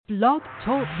Blog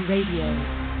Talk Radio.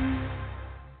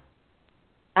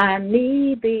 I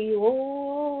need thee,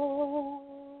 oh,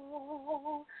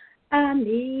 I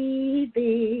need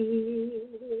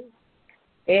thee.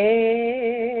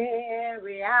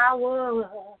 Every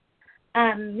hour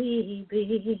I need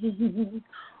thee.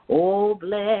 Oh,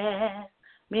 bless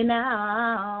me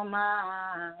now,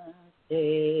 my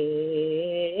Savior.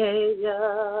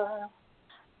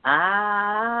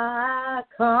 I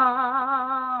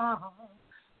come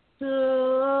to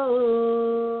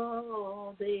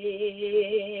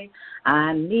thee.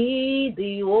 I need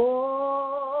thee,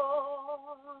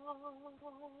 oh,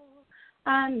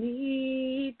 I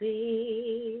need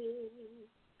thee.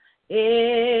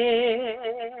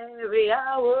 Every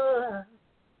hour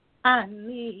I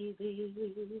need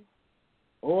thee.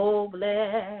 Oh,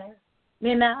 bless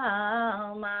me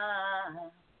now,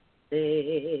 my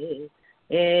Savior.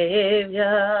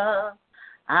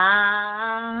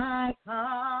 I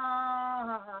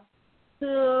come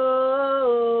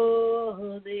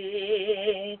to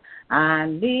thee. I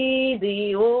need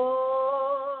thee, oh,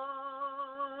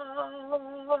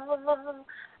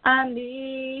 I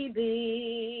need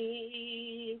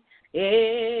thee.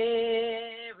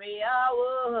 Every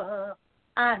hour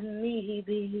I need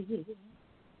thee.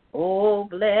 Oh,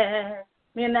 bless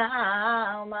me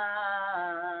now,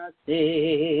 my Savior.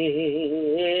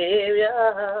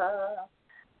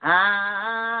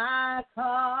 I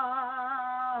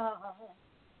come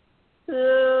to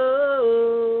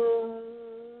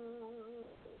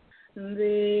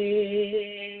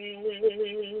thee.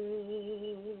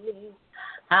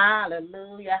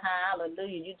 Hallelujah, hallelujah.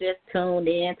 You just tuned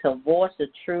in to Voice of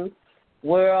Truth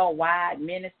Worldwide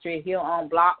Ministry here on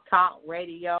Blog Talk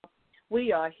Radio.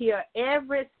 We are here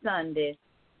every Sunday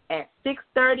at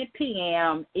 6:30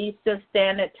 p.m. Eastern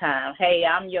Standard Time. Hey,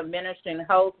 I'm your ministering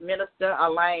host, Minister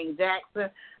Elaine Jackson.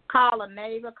 Call a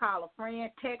neighbor, call a friend,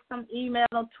 text them, email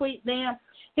them, tweet them,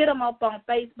 hit them up on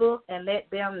Facebook, and let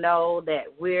them know that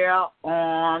we're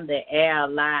on the air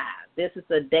live. This is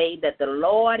a day that the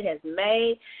Lord has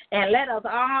made, and let us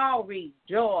all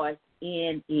rejoice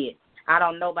in it. I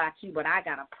don't know about you, but I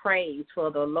got a praise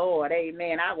for the Lord.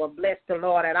 Amen. I will bless the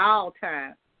Lord at all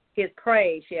times. His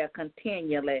praise shall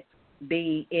continually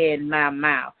be in my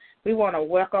mouth. We want to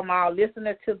welcome our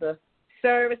listeners to the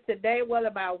service today, whether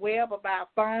by web or by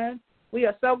phone. We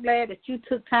are so glad that you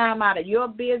took time out of your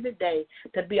busy day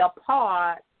to be a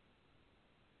part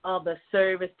of the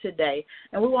service today.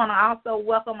 And we want to also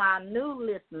welcome our new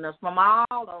listeners from all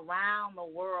around the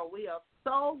world. We are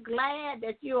so glad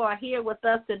that you are here with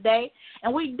us today.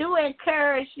 And we do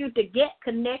encourage you to get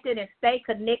connected and stay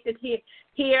connected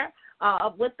here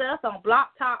with us on Blog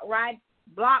Talk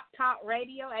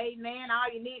Radio. Amen.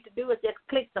 All you need to do is just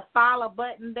click the follow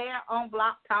button there on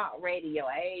Blog Talk Radio.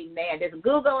 Amen. Just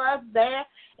Google us there,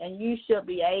 and you should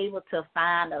be able to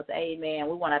find us. Amen.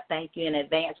 We want to thank you in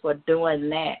advance for doing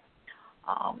that.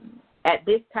 At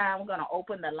this time, we're going to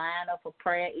open the line up for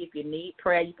prayer. If you need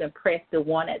prayer, you can press the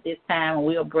 1 at this time, and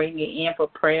we'll bring you in for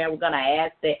prayer. We're going to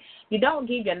ask that you don't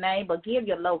give your name, but give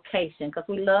your location, because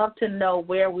we love to know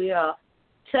where we are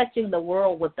touching the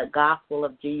world with the gospel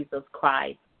of Jesus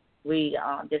Christ. We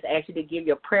just ask you to give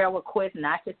your prayer request,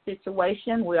 not your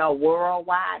situation. We are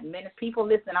worldwide. Many people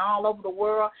listen all over the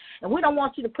world, and we don't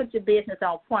want you to put your business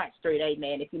on Front Street,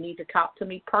 amen. If you need to talk to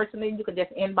me personally, you can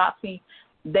just inbox me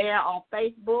there on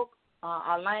Facebook,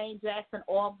 Elaine Jackson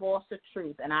or Voice of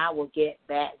Truth, and I will get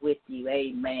back with you,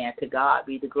 amen. To God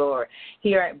be the glory.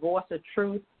 Here at Voice of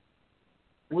Truth,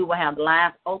 we will have the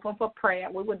lines open for prayer.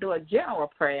 We will do a general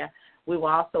prayer. We will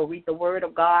also read the word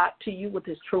of God to you with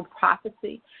his true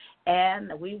prophecy,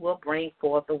 and we will bring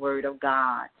forth the word of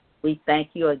God. We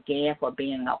thank you again for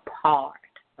being a part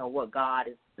of what God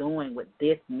is doing with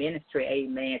this ministry,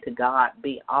 amen. To God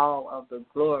be all of the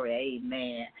glory,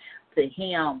 amen. To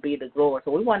him be the glory.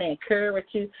 So we want to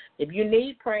encourage you. If you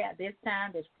need prayer at this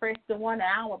time, just press the 1 and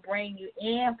I will bring you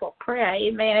in for prayer.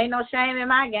 Amen. Ain't no shame in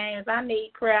my games. I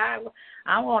need prayer.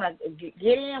 I want to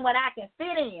get in what I can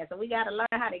fit in. So we got to learn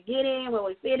how to get in where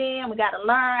we fit in. We got to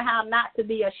learn how not to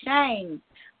be ashamed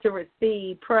to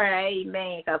receive prayer.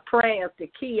 Amen. Because prayer is the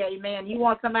key. Amen. You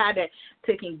want somebody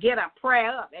that can get a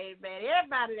prayer up. Amen.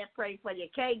 Everybody that prays for you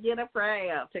can't get a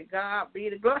prayer up. To God be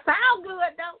the glory. Sound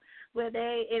good, though. But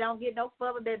it don't get no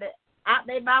further than out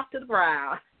their mouth to the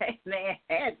ground. Amen.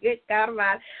 Good God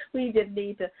Almighty. We just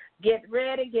need to get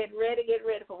ready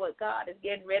for what God is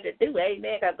getting ready to do.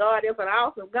 Amen. Because God is an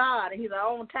awesome God, and he's an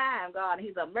on-time God, and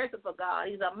he's a merciful God.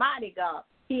 He's a mighty God.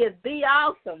 He is the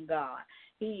awesome God.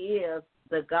 He is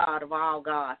the God of all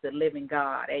gods, the living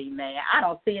God. Amen. I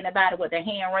don't see anybody with their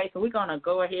hand raised, so we're going to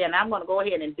go ahead, and I'm going to go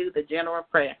ahead and do the general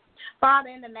prayer. Father,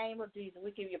 in the name of Jesus,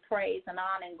 we give you praise and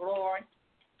honor and glory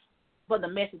for the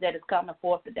message that is coming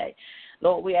forth today.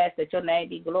 Lord, we ask that your name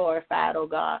be glorified, oh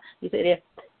God. You said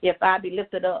if I be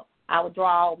lifted up, I will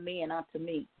draw all men unto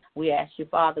me. We ask you,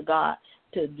 Father God,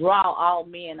 to draw all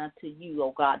men unto you,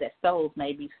 oh God, that souls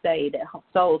may be saved, that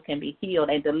souls can be healed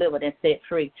and delivered and set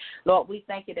free. Lord, we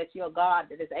thank you that you're a God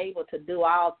that is able to do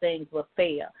all things with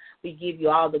fair. We give you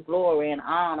all the glory and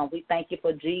honor. We thank you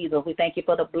for Jesus. We thank you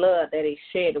for the blood that he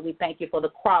shed. We thank you for the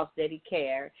cross that he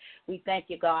carried. We thank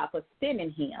you, God, for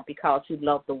sending him because you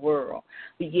love the world.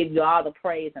 We give you all the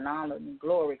praise and honor and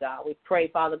glory, God. We pray,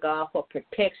 Father God, for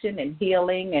protection and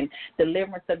healing and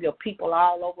deliverance of your people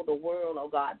all over the world, oh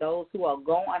God, those who are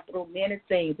going through many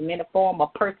things, many form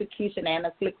of persecution and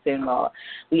affliction, Lord.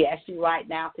 We ask you right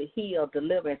now to heal,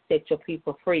 deliver, and set your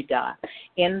people free, God.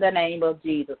 In the name of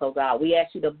Jesus, oh God, we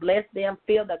ask you to bless them,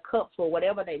 fill their cups for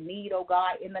whatever they need, oh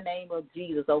God, in the name of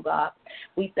Jesus, oh God.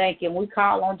 We thank you, and we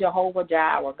call on Jehovah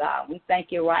Jireh, God. We thank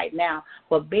you right now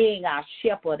for being our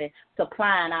shepherd and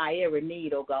supplying our every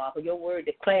need, oh God. For your word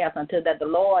declares until that the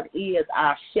Lord is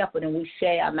our shepherd and we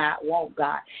shall not want,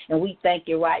 God. And we thank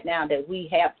you right now that we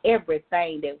have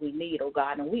everything that we need, oh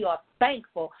God. And we are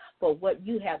thankful for what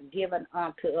you have given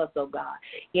unto us, oh God.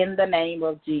 In the name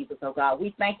of Jesus, oh God.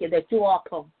 We thank you that you are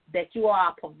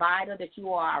our provider, that you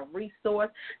are our resource,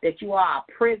 that you are our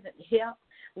present help.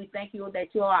 We thank you that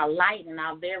you are our light in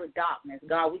our very darkness,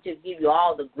 God. We just give you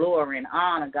all the glory and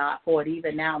honor, God, for it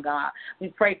even now, God. We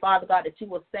pray, Father God, that you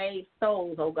will save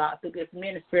souls, oh God, through this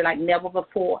ministry like never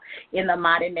before. In the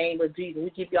mighty name of Jesus, we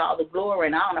give you all the glory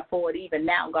and honor for it even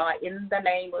now, God. In the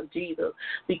name of Jesus,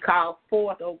 we call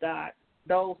forth, oh God,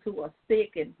 those who are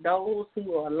sick and those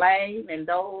who are lame and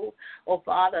those, oh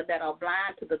Father, that are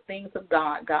blind to the things of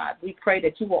God, God. We pray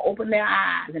that you will open their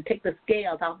eyes and take the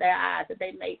scales off their eyes that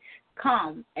they may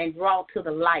come and draw to the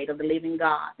light of the living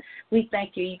God. We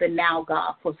thank you even now,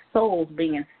 God, for souls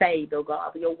being saved, oh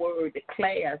God. Your word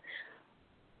declares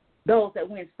those that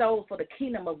win souls for the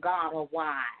kingdom of God are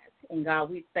wise. And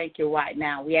God, we thank you right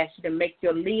now. We ask you to make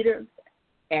your leaders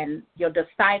and your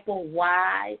disciples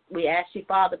wise. We ask you,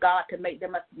 Father God, to make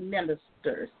them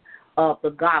ministers of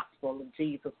the gospel of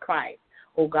Jesus Christ.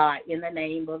 Oh, God, in the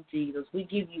name of Jesus, we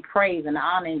give you praise and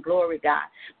honor and glory, God.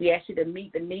 We ask you to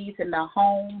meet the needs in the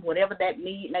home, whatever that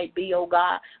need may be, oh,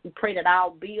 God. We pray that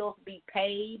our bills be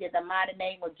paid in the mighty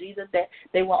name of Jesus, that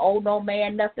they will owe no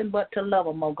man nothing but to love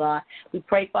them, oh, God. We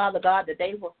pray, Father God, that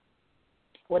they will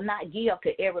not give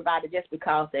to everybody just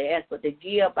because they ask, but to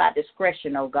give by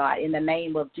discretion, oh, God, in the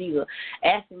name of Jesus,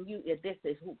 asking you if this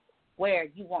is where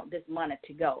you want this money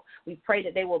to go. We pray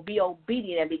that they will be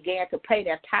obedient and begin to pay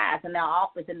their tithes and their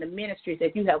offerings in the ministries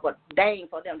that you have ordained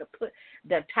for them to put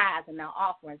their tithes and their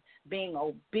offerings, being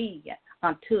obedient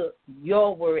unto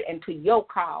your word and to your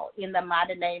call in the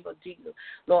mighty name of Jesus.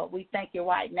 Lord, we thank you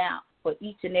right now for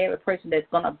each and every person that's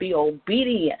going to be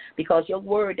obedient, because your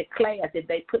word declares that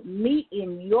they put meat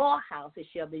in your house, it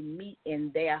shall be meat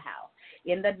in their house.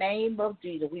 In the name of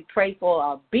Jesus, we pray for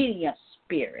an obedient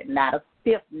spirit, not a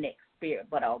stiff-necked spirit,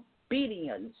 but an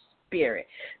obedient spirit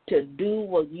to do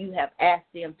what you have asked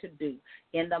them to do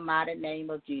in the mighty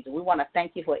name of Jesus. We want to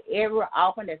thank you for every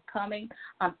offering that's coming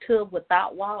until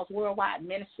Without Walls Worldwide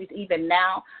Ministries. Even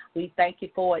now, we thank you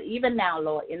for it. Even now,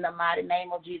 Lord, in the mighty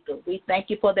name of Jesus, we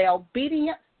thank you for their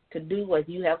obedience to do what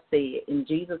you have said. In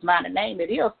Jesus' mighty name,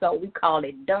 it is so. We call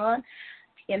it done.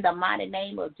 In the mighty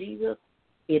name of Jesus,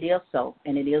 it is so,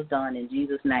 and it is done in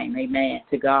Jesus' name. Amen.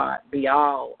 To God be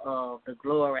all of the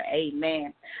glory.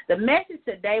 Amen. The message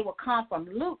today will come from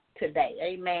Luke today.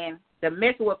 Amen. The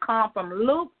message will come from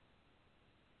Luke,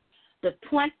 the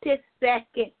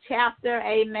 22nd chapter.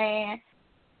 Amen.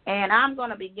 And I'm going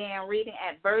to begin reading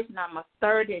at verse number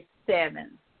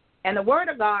 37. And the word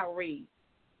of God reads,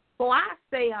 "For I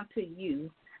say unto you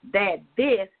that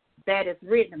this that is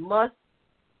written must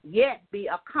yet be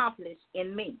accomplished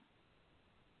in me.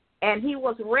 And he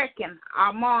was reckoned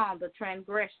among the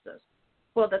transgressors,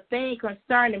 for the thing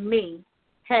concerning me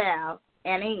have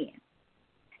an end.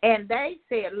 And they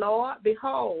said, Lord,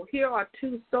 behold, here are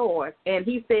 2 swords. And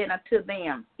he said unto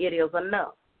them, it is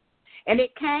enough. And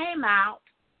it came out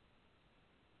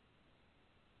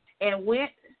and went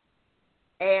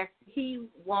as he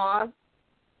was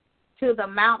to the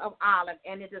Mount of Olives,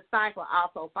 and his disciples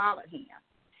also followed him.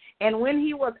 And when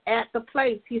he was at the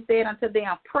place, he said unto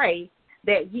them, pray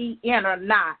that ye enter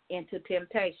not into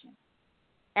temptation.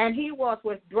 And he was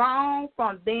withdrawn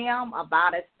from them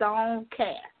about a stone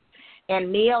cast,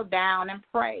 and kneeled down and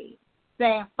prayed,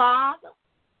 saying, Father,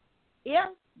 if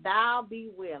thou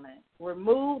be willing,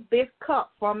 remove this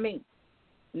cup from me.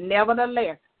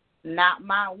 Nevertheless, not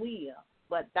my will,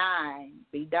 but thine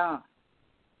be done.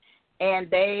 And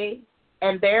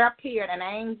there appeared an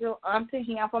angel unto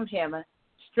him from heaven,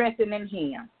 strengthening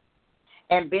him.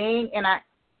 And being in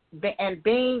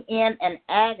an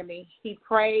agony, he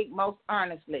prayed most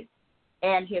earnestly,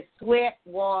 and his sweat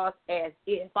was as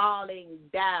if falling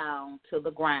down to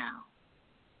the ground.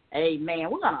 Amen.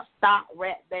 We're going to stop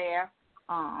right there.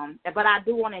 But I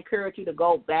do want to encourage you to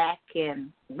go back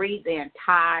and read the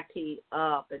entirety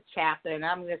of the chapter, and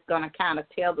I'm just going to kind of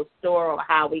tell the story of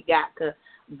how we got to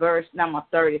verse number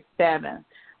 37.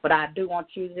 But I do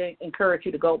want you to encourage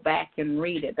you to go back and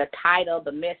read it. The title of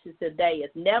the message today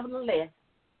is Nevertheless,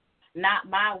 not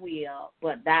my will,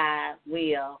 but thy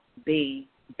will be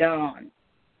done.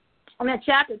 And in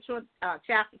chapter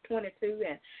 22,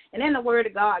 and in the Word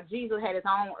of God, Jesus had his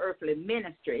own earthly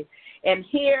ministry. And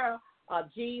here,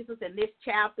 Jesus in this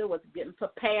chapter was getting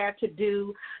prepared to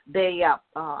do the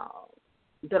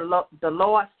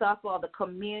Lord's Supper or the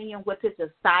communion with his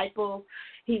disciples.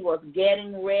 He was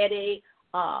getting ready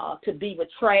to be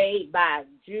betrayed by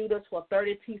Judas for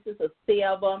 30 pieces of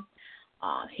silver.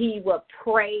 He would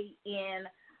pray in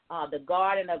the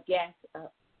Garden of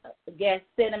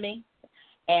Gethsemane.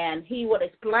 And he was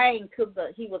explaining to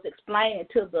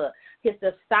his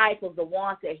disciples, the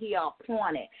ones that he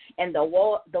appointed, and the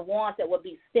ones that would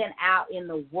be sent out in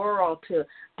the world to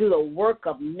do the work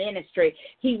of ministry.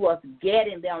 He was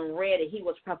getting them ready. He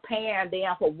was preparing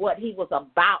them for what he was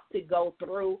about to go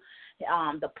through,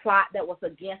 the plot that was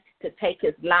against to take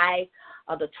his life,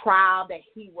 the trial that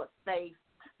he would face,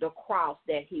 the cross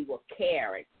that he would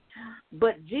carry.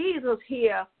 But Jesus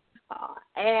here,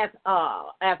 as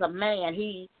a man,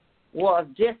 he was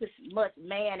just as much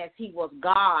man as he was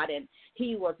God, and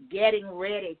he was getting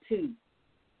ready to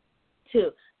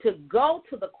go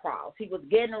to the cross. He was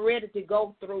getting ready to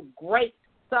go through great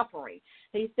suffering.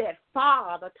 He said,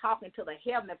 Father, talking to the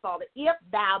Heavenly Father, if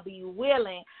thou be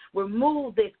willing,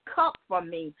 remove this cup from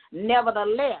me.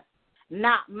 Nevertheless,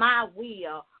 not my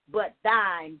will, but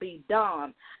thine be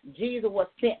done. Jesus was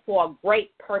sent for a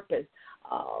great purpose.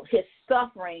 His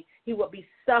suffering, he would be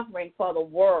suffering for the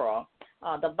world.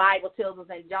 The Bible tells us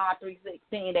in John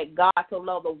 3:16 that God so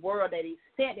loved the world that he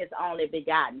sent his only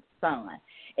begotten Son.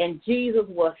 And Jesus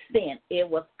was sent. It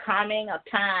was coming a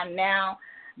time now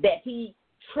that he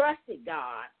trusted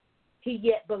God. He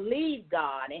yet believed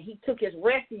God, and he took his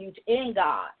refuge in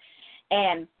God.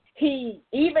 And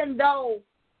even though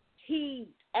he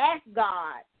asked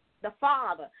God, the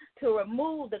Father, to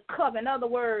remove the cup. In other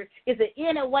words, is there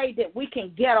any way that we can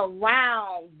get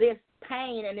around this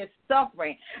pain and this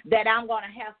suffering that I'm going to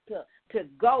have to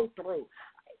go through?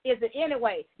 Is there any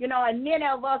way? And many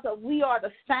of us, we are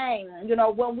the same.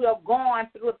 When we're going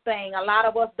through a thing, a lot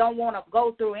of us don't want to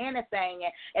go through anything,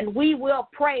 and we will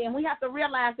pray. And we have to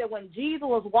realize that when Jesus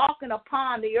was walking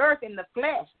upon the earth in the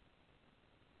flesh,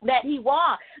 that he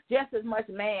was just as much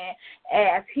man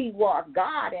as he was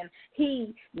God, and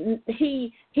he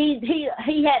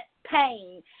had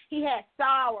pain, he had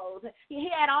sorrows, he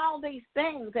had all these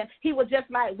things, and he was just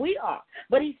like we are.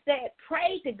 But he said,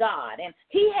 pray to God, and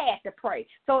he had to pray.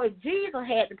 So if Jesus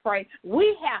had to pray,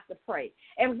 we have to pray,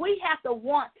 and we have to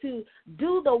want to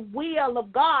do the will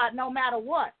of God no matter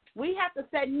what. We have to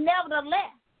say,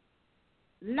 nevertheless,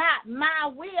 not my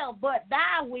will, but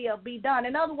thy will be done.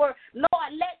 In other words,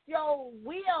 Lord, let your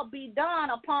will be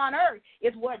done upon earth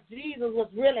is what Jesus was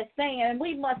really saying. And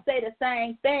we must say the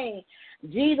same thing.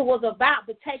 Jesus was about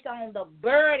to take on the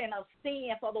burden of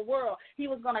sin for the world. He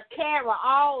was going to carry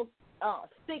all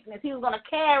sickness. He was going to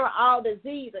carry all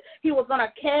diseases. He was going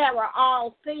to carry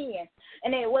all sin.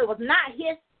 And it was not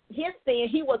his sin.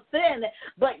 He was sinning,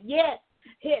 but yet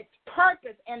his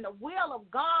purpose and the will of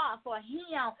God for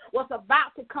him was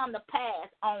about to come to pass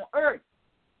on earth.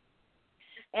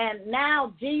 And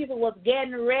now Jesus was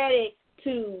getting ready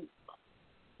to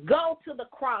go to the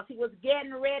cross. He was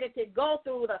getting ready to go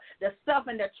through the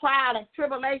suffering, the trial and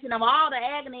tribulation of all the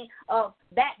agony of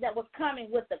that was coming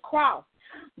with the cross.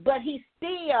 But he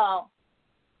still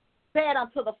said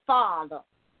unto the Father,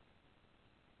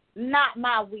 not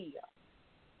my will,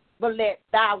 but let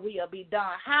thy will be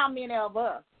done. How many of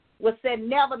us would say,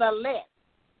 nevertheless,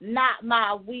 not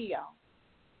my will,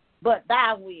 but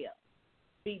thy will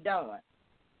be done?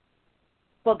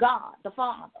 For God, the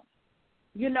Father.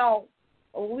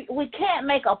 We can't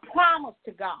make a promise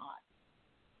to God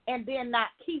and then not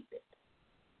keep it.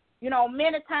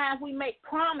 Many times we make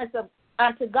promises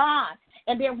unto God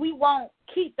and then we won't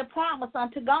keep the promise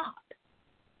unto God.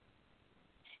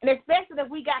 And especially especially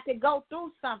if we got to go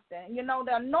through something. You know,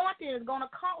 the anointing is going to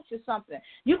cost you something.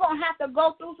 You're going to have to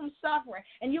go through some suffering,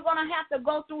 and you're going to have to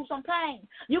go through some pain.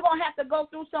 You're going to have to go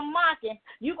through some mocking.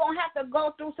 You're going to have to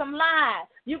go through some lies.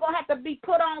 You're going to have to be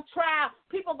put on trial.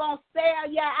 People going to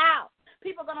sell you out.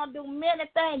 People are going to do many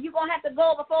things. You're going to have to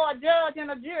go before a judge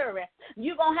and a jury.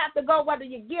 You're going to have to go whether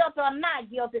you're guilty or not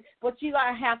guilty, but you're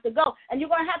going to have to go. And you're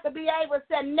going to have to be able to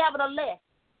say, nevertheless,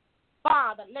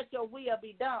 Father, let your will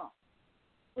be done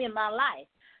in my life.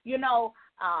 You know,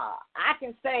 I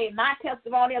can say my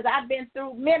testimony is I've been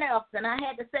through many of them, and I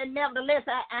had to say, nevertheless,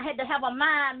 I had to have a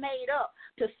mind made up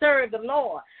to serve the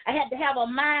Lord. I had to have a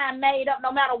mind made up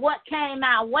no matter what came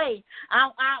my way.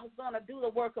 I was going to do the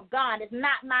work of God. It's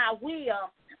not my will,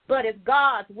 but it's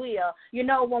God's will. You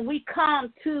know, when we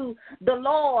come to the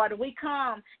Lord, we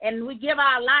come and we give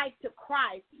our life to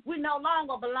Christ, we no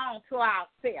longer belong to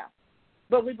ourselves,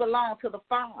 but we belong to the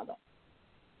Father.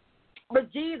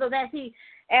 But Jesus,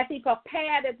 as he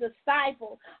prepared the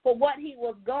disciples for what he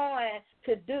was going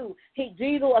to do,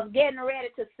 Jesus was getting ready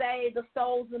to save the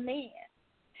souls of men.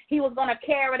 He was going to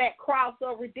carry that cross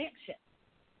of redemption.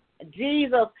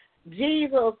 Jesus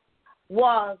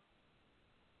was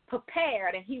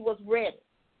prepared and he was ready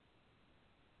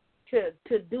to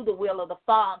do the will of the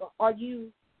Father. Are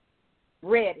you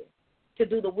ready to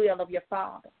do the will of your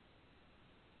Father?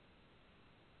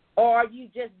 Or are you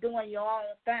just doing your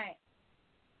own thing?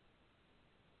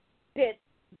 Did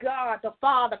God the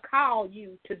Father call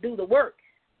you to do the work?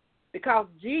 Because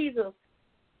Jesus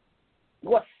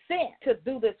was sent to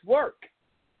do this work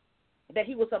that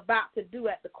he was about to do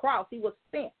at the cross. He was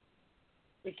sent.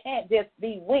 It can't just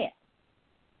be went.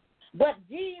 But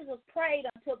Jesus prayed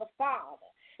unto the Father.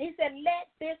 He said, let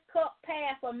this cup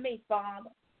pass from me, Father.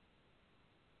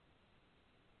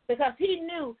 Because he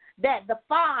knew that the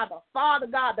Father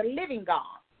God, the living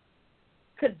God,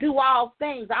 could do all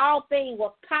things. All things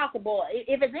were possible.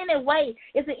 If it's any way,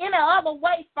 is there any other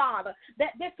way, Father,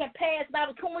 that this can pass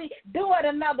by? Can we do it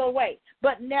another way?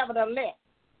 But nevertheless,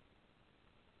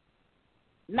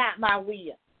 not my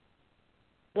will,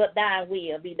 but thy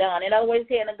will be done. In other words,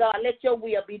 saying to God, let your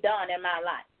will be done in my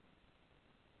life.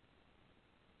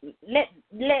 Let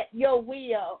your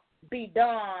will be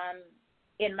done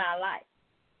in my life.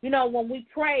 You know, when we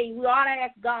pray, we ought to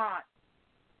ask God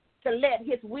to let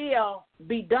his will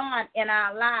be done in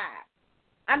our lives.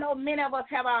 I know many of us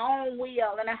have our own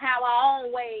will and have our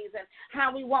own ways and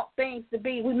how we want things to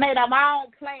be. We made up our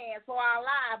own plans for our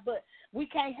lives, but we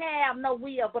can't have no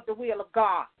will but the will of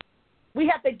God. We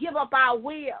have to give up our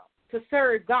will to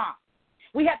serve God.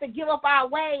 We have to give up our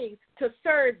ways to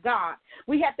serve God.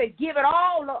 We have to give it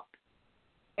all up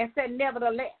and say,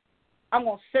 nevertheless, I'm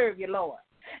going to serve you, Lord.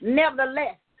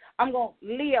 Nevertheless, I'm going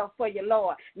to live for you,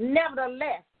 Lord.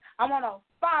 Nevertheless, I want to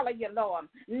follow you, Lord.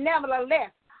 Nevertheless,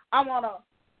 I want to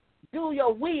do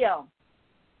your will,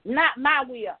 not my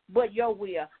will, but your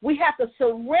will. We have to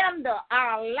surrender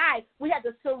our life. We have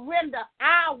to surrender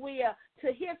our will to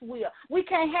his will. We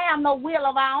can't have no will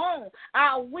of our own.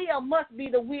 Our will must be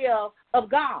the will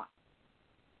of God.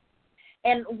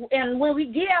 And when we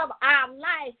give our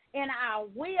life and our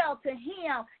will to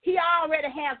him, he already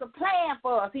has a plan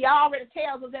for us. He already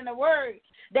tells us in the word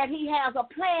that he has a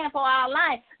plan for our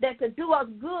life, that to do us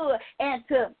good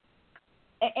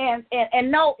and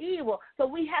no evil. So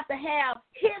we have to have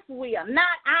his will,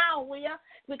 not our will,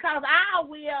 because our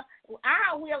will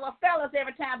fail us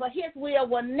every time, but his will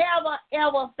will never,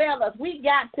 ever fail us. We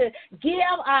got to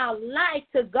give our life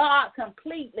to God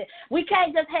completely. We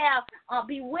can't just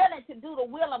be willing to do the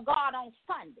will of God on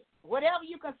Sunday. Whatever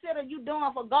you consider you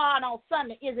doing for God on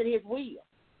Sunday, is it his will?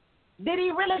 Did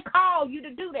he really call you to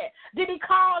do that? Did he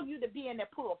call you to be in the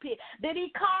pulpit? Did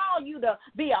he call you to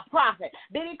be a prophet?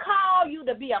 Did he call you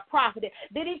to be a prophet?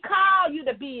 Did he call you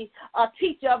to be a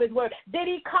teacher of his word? Did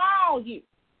he call you?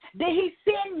 Did he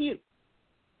send you?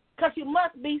 Because you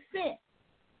must be sent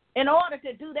in order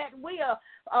to do that will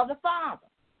of the Father.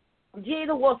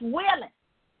 Jesus was willing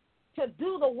to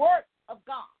do the work of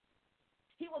God.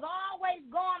 He was always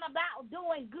going about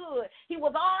doing good. He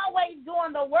was always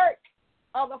doing the work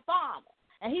of the Father.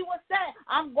 And he would say,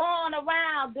 I'm going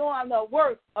around doing the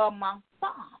work of my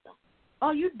Father.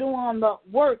 Are you doing the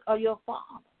work of your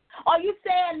Father? Are you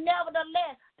saying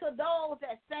nevertheless to those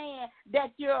that saying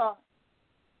that you're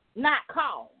not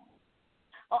called?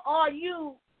 Or are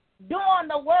you doing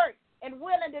the work and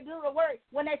willing to do the work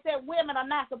when they say women are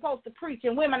not supposed to preach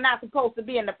and women are not supposed to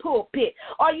be in the pulpit?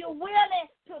 Are you willing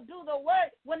to do the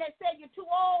work when they say you're too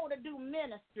old to do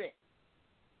ministry?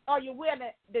 Are you willing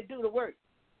to do the work?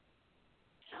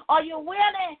 Are you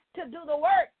willing to do the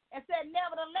work and say,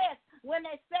 nevertheless, when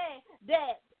they say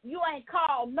that you ain't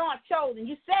called nor chosen.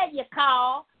 You said you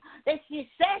called. She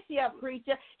said she a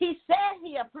preacher. He said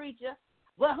he a preacher.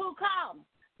 But who called him?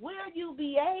 Will you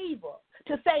be able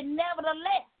to say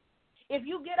nevertheless? If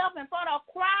you get up in front of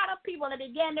a crowd of people and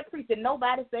begin to preach and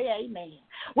nobody say amen,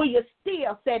 will you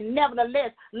still say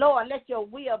nevertheless, Lord, let your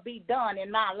will be done in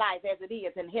my life as it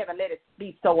is in heaven, let it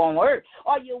be so on earth?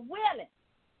 Are you willing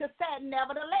to say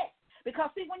nevertheless?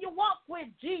 Because, see, when you walk with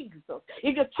Jesus,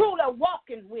 if you're truly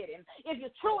walking with him, if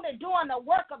you're truly doing the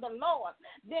work of the Lord,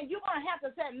 then you're going to have to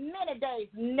say many days,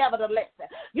 nevertheless.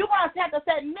 You're going to have to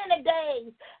say many days,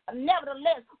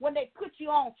 nevertheless, when they put you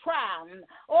on trial.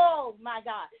 Oh, my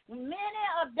God. Many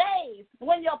of days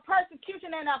when your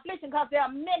persecution and affliction, because there are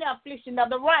many afflictions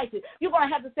of the righteous, you're going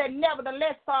to have to say,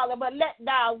 nevertheless, Father, but let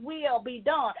thy will be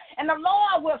done. And the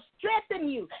Lord will strengthen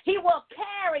you. He will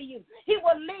carry you. He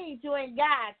will lead you and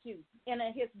guide you in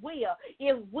his will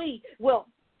if we will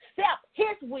accept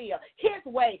his will, his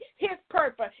way, his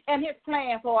purpose, and his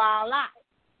plan for our life.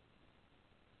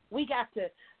 We got to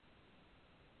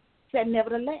say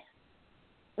nevertheless.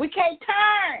 We can't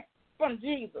turn from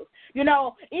Jesus. You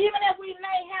know, even if we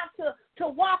may have to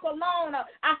walk alone,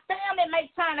 our family may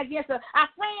turn against us, our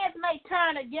friends may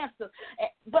turn against us,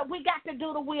 but we got to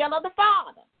do the will of the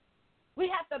Father. We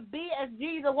have to be as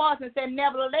Jesus was and say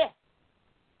nevertheless.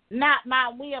 Not my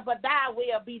will, but thy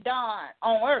will be done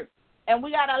on earth. And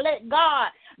we got to let God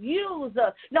use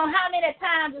us. You know how many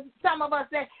times some of us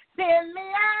say, send me,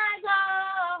 I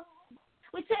go.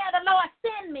 We tell the Lord,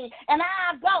 send me, and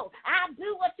I'll go. I'll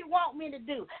do what you want me to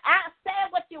do. I'll say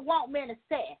what you want me to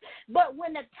say. But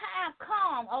when the time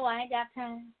comes, oh, I ain't got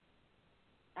time.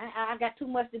 I got too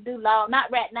much to do, Lord. Not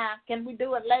right now. Can we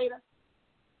do it later?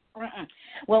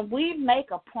 When we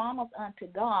make a promise unto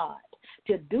God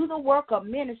to do the work of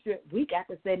ministry, we got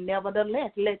to say,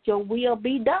 nevertheless, let your will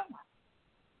be done.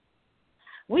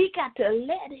 We got to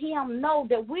let him know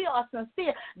that we are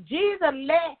sincere. Jesus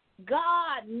let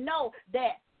God know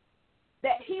that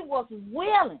he was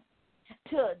willing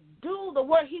to do the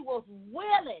work. He was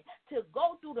willing to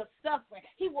go through the suffering.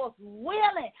 He was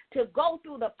willing to go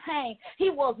through the pain. He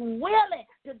was willing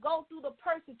to go through the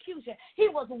persecution. He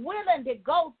was willing to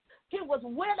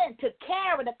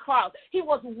carry the cross. He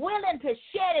was willing to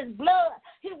shed his blood.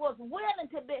 He was willing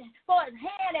for his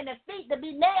hand and his feet to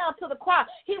be nailed to the cross.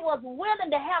 He was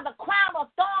willing to have the crown of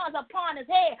thorns upon his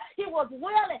head. He was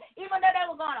willing, even though they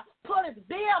were going to pull his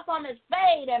beard from his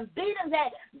face and beat him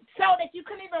so that you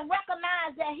couldn't even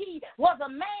recognize that he was a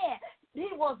man.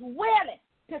 He was willing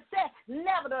to say,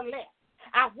 nevertheless.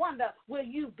 I wonder, will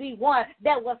you be one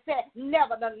that will say,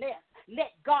 nevertheless,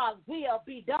 let God's will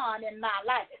be done in my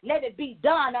life. Let it be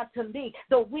done unto me,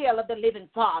 the will of the living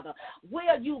Father.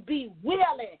 Will you be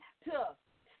willing to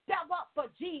step up for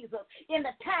Jesus in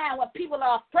the time when people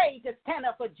are afraid to stand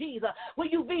up for Jesus? Will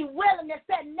you be willing to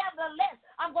say, nevertheless,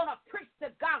 I'm going to preach the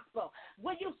gospel?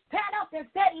 Will you stand up and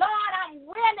say, Lord, I'm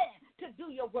willing to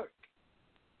do your work.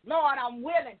 Lord, I'm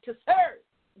willing to serve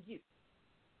you.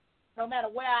 No matter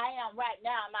where I am right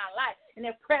now in my life, in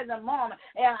the present moment,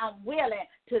 and I'm willing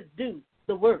to do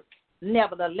the work.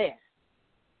 Nevertheless,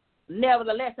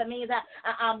 that means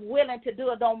I'm willing to do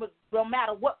it no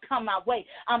matter what come my way.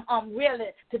 I'm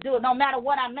willing to do it. No matter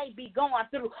what I may be going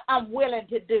through, I'm willing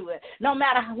to do it. No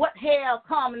matter what hell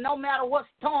comes, no matter what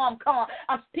storm comes,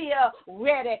 I'm still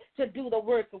ready to do the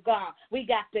work of God. We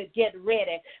got to get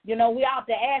ready. You know, we ought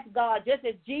to ask God just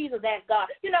as Jesus asked God.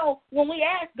 You know, when we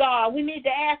ask God, we need to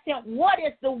ask him, what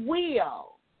is the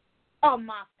will of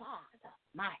my Father?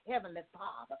 My heavenly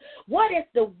Father, what is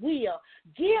the will?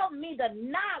 Give me the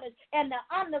knowledge and the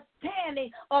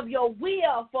understanding of your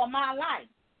will for my life.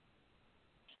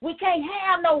 We can't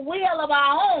have no will of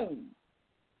our own,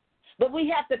 but we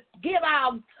have to give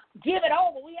it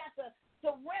over. We have to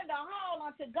surrender all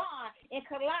unto God in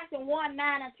Colossians 1:9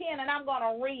 and 10, and I'm going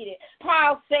to read it.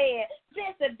 Paul said,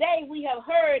 since the day we have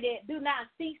heard it, do not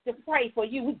cease to pray for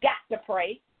you. We got to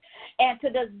pray. And to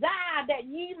desire that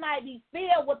ye might be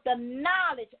filled with the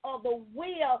knowledge of the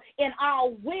will in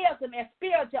all wisdom and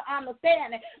spiritual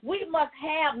understanding. We must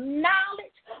have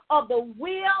knowledge of the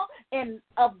will and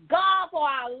of God for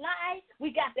our life.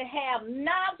 We got to have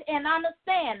knowledge and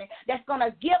understanding that's going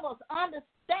to give us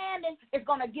understanding. It's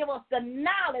going to give us the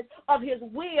knowledge of his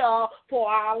will for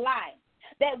our life,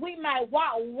 that we might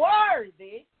walk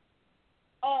worthy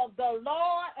of the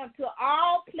Lord unto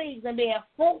all pleasing, being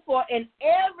fruitful in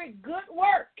every good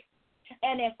work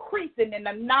and increasing in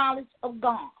the knowledge of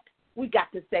God. We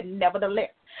got to say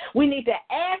nevertheless. We need to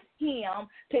ask him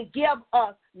to give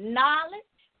us knowledge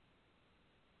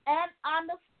and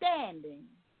understanding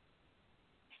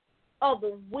of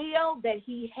the will that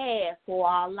he has for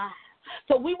our lives.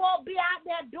 So we won't be out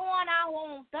there doing our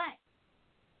own thing.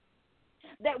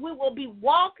 That we will be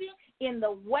walking in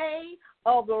the way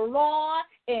of the Lord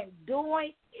and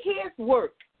doing his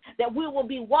work. That we will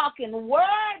be walking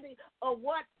worthy of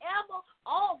whatever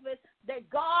office that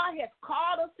God has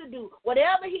called us to do.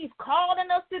 Whatever he's calling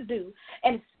us to do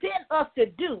and sent us to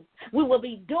do, we will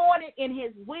be doing it in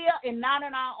his will and not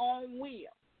in our own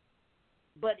will,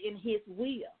 but in his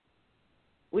will.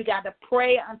 We got to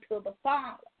pray unto the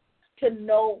Father to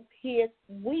know his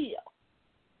will.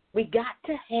 We got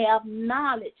to have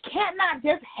knowledge. Cannot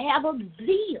just have a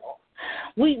zeal.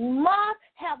 We must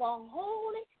have a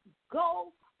Holy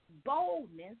Ghost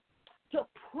boldness to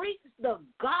preach the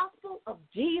gospel of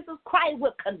Jesus Christ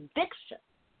with conviction.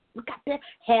 We got to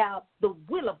have the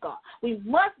will of God. We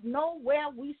must know where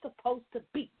we're supposed to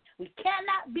be. We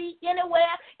cannot be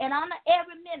anywhere and under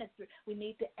every ministry. We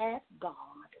need to ask God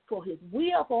for his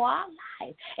will for our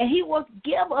life. And he will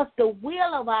give us the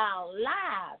will of our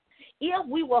lives if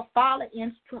we will follow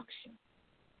instruction.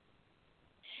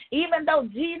 Even though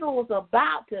Jesus was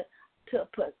about to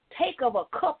partake of a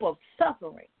cup of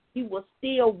suffering, he was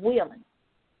still willing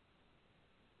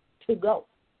to go.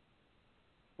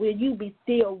 Will you be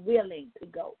still willing to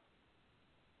go?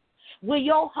 Will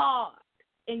your heart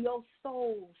and your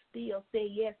soul still say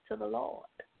yes to the Lord?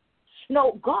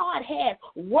 No, God has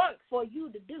work for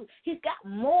you to do. He's got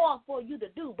more for you to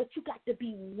do, but you got to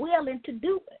be willing to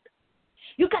do it.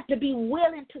 You got to be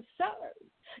willing to serve.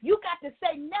 You got to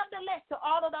say nevertheless to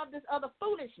all of this other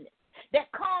foolishness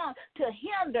that comes to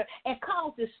hinder and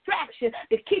cause distraction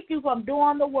to keep you from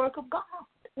doing the work of God.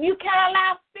 You can't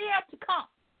allow fear to come.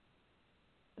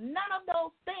 None of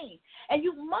those things. And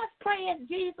you must pray as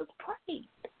Jesus prayed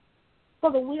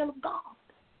for the will of God.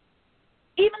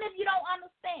 Even if you don't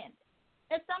understand it.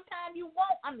 And sometimes you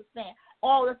won't understand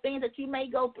all the things that you may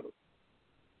go through.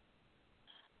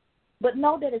 But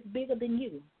know that it's bigger than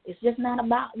you. It's just not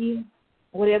about you,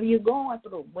 whatever you're going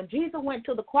through. When Jesus went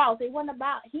to the cross, it wasn't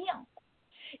about him.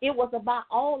 It was about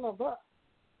all of us,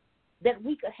 that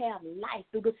we could have life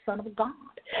through the Son of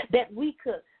God, that we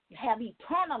could have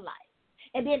eternal life.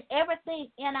 And then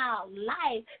everything in our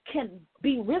life can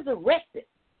be resurrected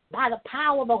by the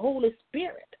power of the Holy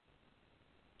Spirit,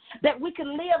 that we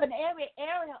can live in every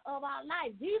area of our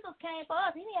life. Jesus came for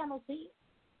us. He didn't have no sin.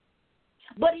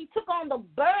 But he took on the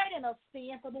burden of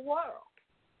sin for the world.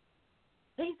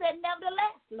 He said,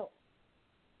 nevertheless, Lord,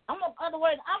 in other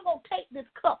words, I'm going to take this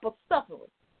cup of suffering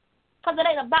because it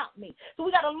ain't about me. So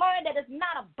we got to learn that it's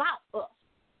not about us,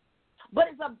 but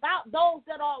it's about those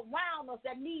that are around us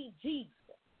that need Jesus.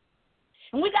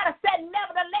 And we got to say,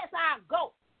 nevertheless, I'll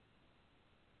go.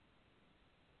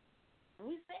 And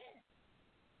we said,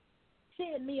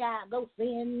 send me, I'll go.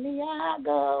 Send me, I'll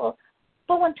go.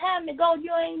 But when time to go,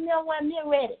 you ain't nowhere near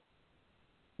ready.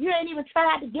 You ain't even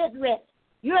tried to get ready.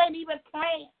 You ain't even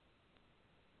praying.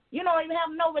 You don't even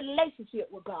have no relationship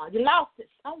with God. You lost it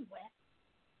somewhere.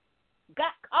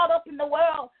 Got caught up in the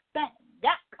world thing.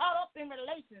 Got caught up in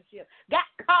relationship. Got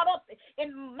caught up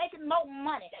in making more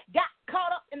money. Got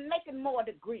caught up in making more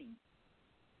degrees.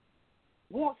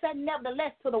 We won't say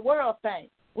nevertheless to the world thing.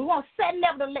 We won't say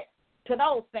nevertheless to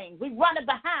those things. We run it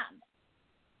behind them.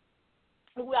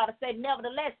 We ought to say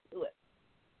nevertheless to it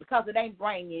because it ain't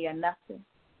bringing you nothing.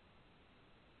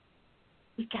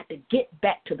 We got to get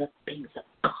back to the things of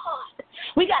God.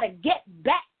 We got to get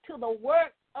back to the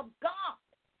word of God.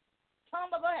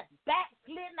 Some of us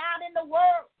backsliding out in the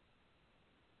world.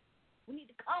 We need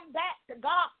to come back to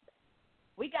God.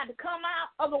 We got to come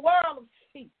out of the world of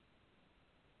sin.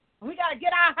 We got to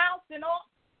get our house in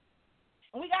order.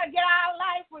 And we got to get our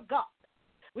life with God.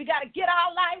 We got to get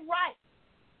our life right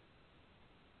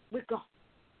with God.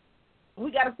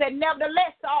 We got to say,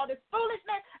 nevertheless, to all this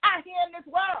foolishness out here in this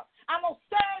world, I'm going to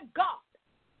serve God.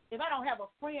 If I don't have a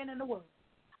friend in the world,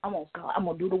 I'm going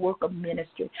to do the work of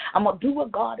ministry. I'm going to do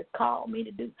what God has called me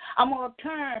to do. I'm going to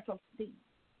turn from sin.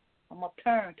 I'm going to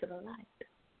turn to the light.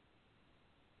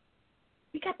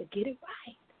 We got to get it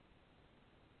right.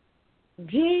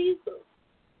 Jesus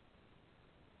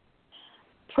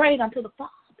prayed unto the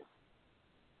Father,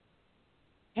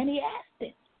 and he asked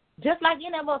him. Just like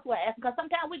any of us will ask, because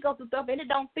sometimes we go through stuff and it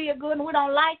don't feel good and we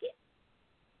don't like it.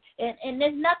 And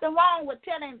there's nothing wrong with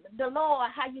telling the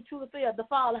Lord how you truly feel, the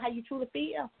Father how you truly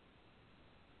feel.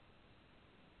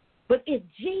 But if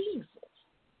Jesus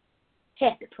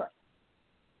had to pray,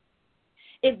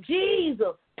 if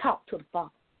Jesus talked to the Father,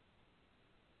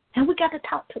 and we got to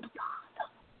talk to the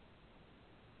Father,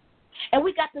 and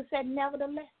we got to say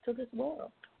nevertheless to this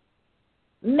world,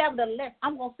 nevertheless,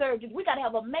 I'm going to serve you. We got to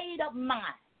have a made-up mind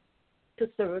to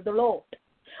serve the Lord.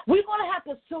 We're going to have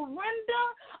to surrender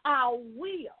our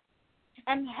will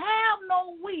and have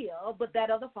no will but that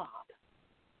of the Father.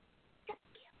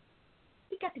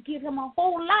 We got to give him a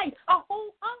whole life, a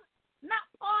whole heart, not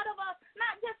part of us,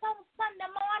 not just on Sunday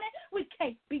morning. We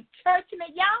can't be churching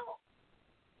it, y'all.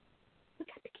 We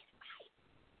got to get it right.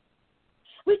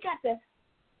 We got to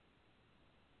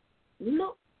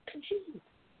look to Jesus.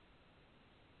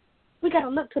 We got to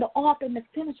look to the author and the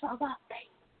finisher of our faith.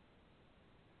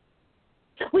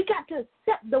 We got to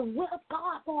accept the will of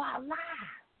God for our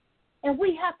lives. And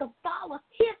we have to follow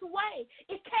his way.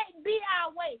 It can't be our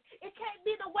way. It can't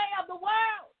be the way of the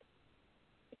world.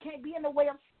 It can't be in the way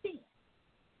of sin.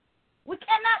 We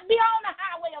cannot be on the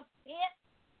highway of sin.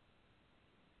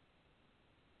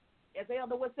 As the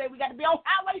elder would say, we got to be on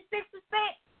Highway 66.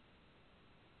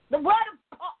 The word of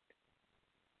God.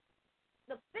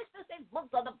 The 66 books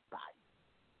of the Bible.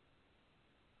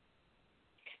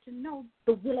 To know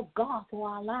the will of God for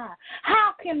our lives.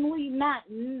 How can we not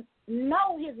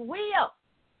know his will?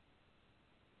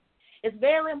 It's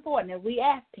very important that we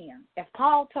ask him, as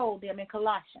Paul told them in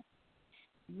Colossians,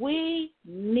 we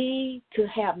need to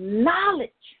have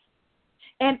knowledge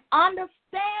and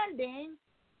understanding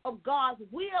of God's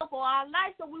will for our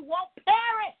life so we won't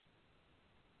perish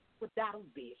without a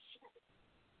vision.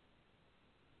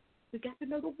 We got to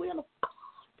know the will of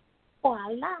God for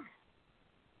our lives.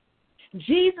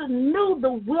 Jesus knew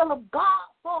the will of God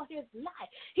for his life.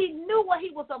 He knew what he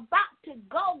was about to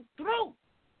go through.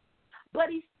 But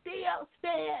he still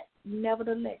said,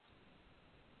 nevertheless,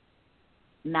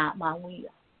 not my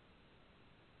will,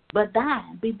 but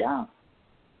thine be done.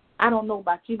 I don't know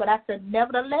about you, but I said,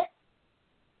 nevertheless,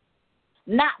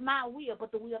 not my will,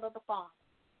 but the will of the Father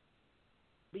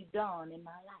be done in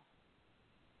my life.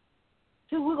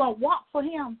 See, we're going to walk for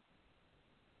him.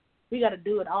 We got to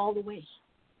do it all the way.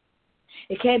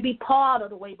 It can't be part of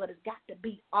the way, but it's got to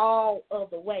be all of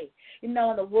the way. You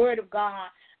know, in the Word of God,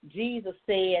 Jesus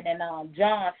said in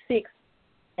John 6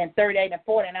 and 38 and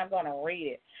 40, and I'm going to read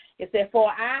it. It said, for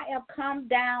I have come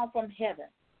down from heaven,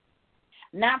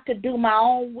 not to do my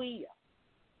own will,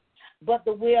 but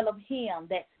the will of him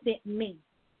that sent me.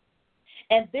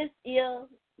 And this is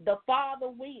the Father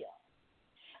will,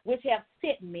 which have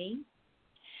sent me,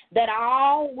 that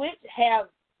all which have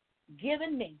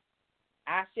given me,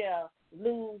 I shall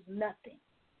lose nothing,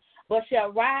 but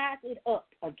shall rise it up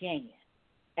again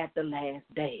at the last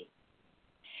day.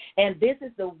 And this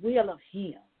is the will of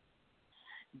him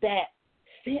that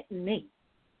sent me,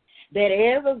 that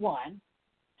everyone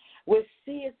which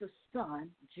sees the Son,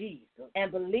 Jesus,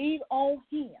 and believe on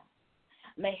him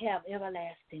may have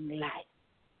everlasting life.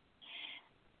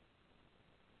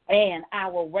 And I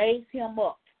will raise him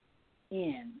up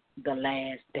in the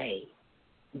last day.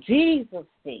 Jesus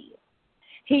said,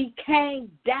 he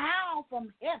came down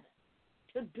from heaven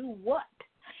to do what?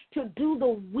 To do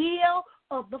the will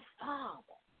of the Father.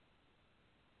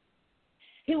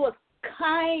 He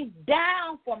came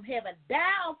down from heaven,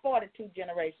 down 42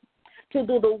 generations, to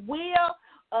do the will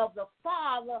of the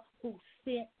Father who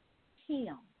sent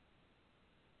him,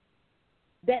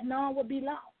 that none would be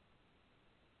lost.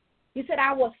 He said,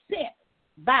 I was sent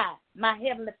by my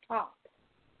heavenly Father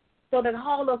so that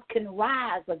all of us can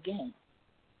rise again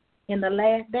in the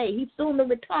last day. He's soon to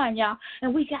return, y'all,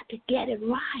 and we got to get it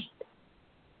right.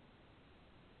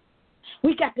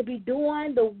 We got to be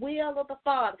doing the will of the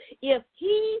Father. If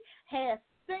he has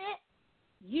sent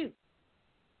you,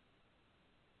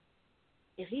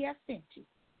 if he has sent you,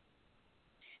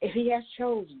 if he has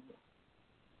chosen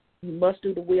you, you must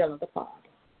do the will of the Father.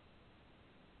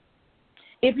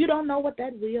 If you don't know what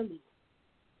that will is,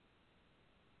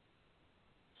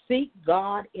 seek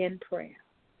God in prayer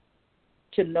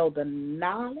to know the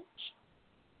knowledge,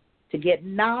 to get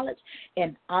knowledge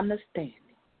and understanding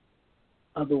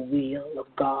of the will of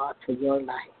God for your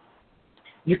life.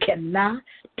 You cannot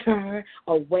turn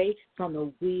away from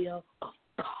the will of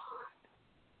God.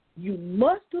 You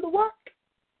must do the work.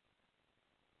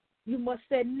 You must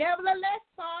say, nevertheless,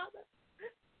 Father,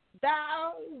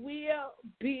 thy will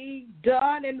be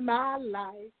done in my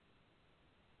life.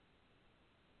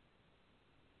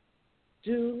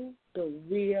 Do the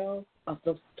will of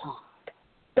the Father.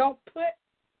 Don't put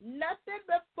nothing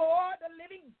before the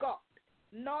living God,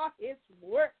 nor his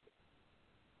work.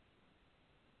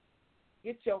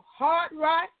 Get your heart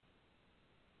right.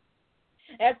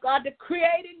 Ask God to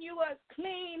create in you a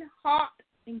clean heart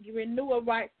and renew a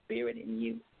right spirit in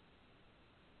you,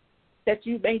 that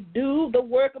you may do the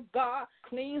work of God,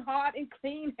 clean heart and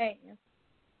clean hands.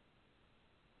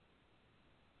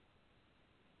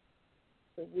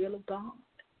 The will of God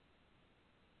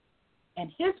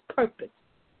and his purpose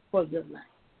for your life.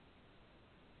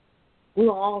 We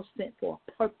are all sent for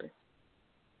a purpose.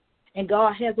 And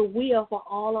God has a will for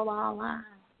all of our lives.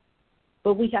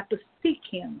 But we have to seek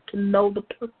him to know the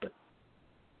purpose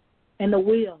and the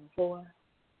will for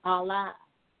our lives.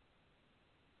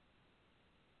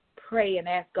 Pray and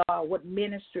ask God what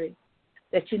ministry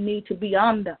that you need to be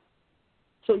under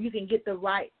so you can get the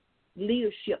right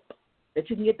leadership, that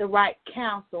you can get the right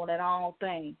counsel in all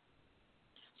things,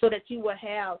 so that you will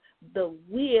have the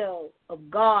will of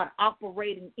God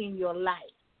operating in your life.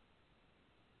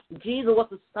 Jesus was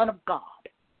the Son of God,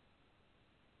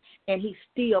 and he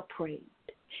still prayed.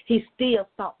 He still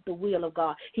sought the will of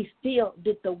God. He still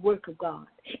did the work of God.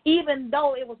 Even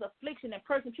though it was affliction and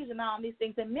persecution and all these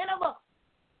things, and many of us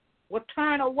will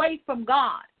turn away from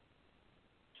God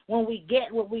when we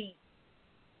get what we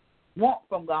want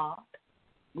from God.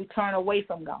 We turn away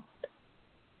from God.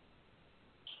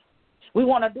 We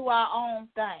want to do our own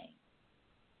thing.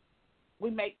 We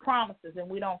make promises and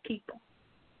we don't keep them.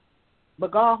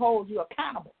 But God holds you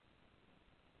accountable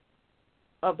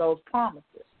of those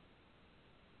promises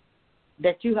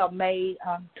that you have made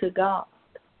unto God.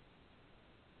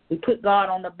 We put God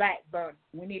on the back burner.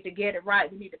 We need to get it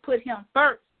right. We need to put him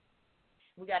first.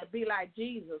 We got to be like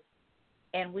Jesus,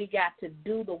 and we got to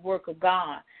do the work of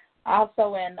God.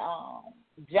 Also in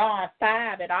John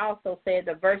 5, it also says,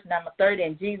 the verse number 30,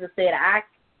 and Jesus said, I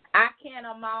can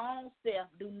of my own self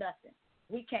do nothing.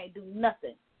 We can't do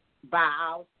nothing by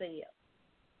ourselves.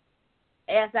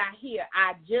 As I hear,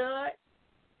 I judge,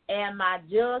 and my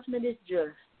judgment is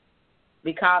just,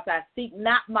 because I seek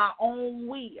not my own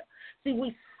will. See,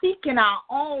 we seeking our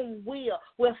own will.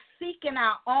 We're seeking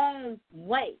our own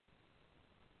way.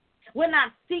 We're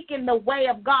not seeking the way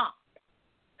of God.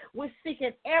 We're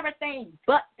seeking everything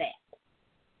but that.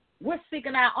 We're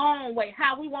seeking our own way,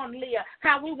 how we want to live,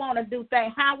 how we want to do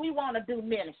things, how we want to do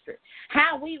ministry,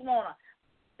 how we want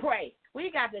to pray.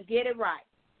 We got to get it right.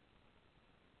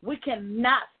 We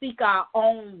cannot seek our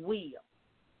own will,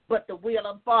 but the will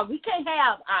of the Father. We can't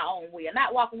have our own will,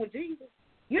 not walking with Jesus.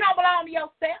 You don't belong to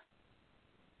yourself.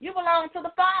 You belong to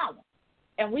the Father,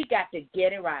 and we got to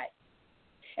get it right.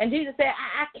 And Jesus said,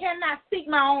 I cannot seek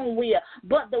my own will,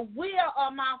 but the will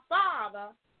of my Father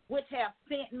which have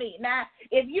sent me. Now,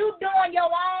 if you doing your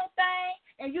own thing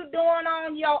and you doing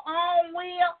on your own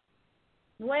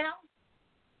will, well,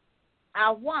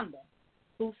 I wonder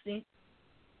who sent you.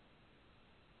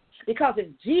 Because if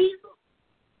Jesus,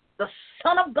 the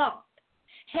Son of God,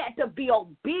 had to be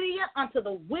obedient unto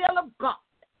the will of God,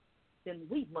 then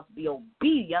we must be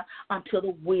obedient unto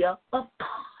the will of God.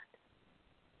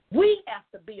 We have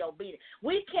to be obedient.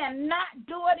 We cannot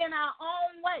do it in our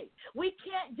own way. We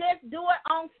can't just do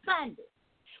it on Sunday.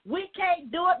 We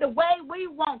can't do it the way we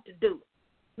want to do it.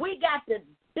 We got to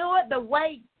do it the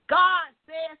way God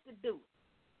says to do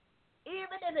it.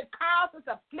 Even if it causes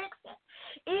affliction,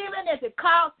 even if it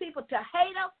causes people to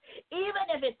hate us, even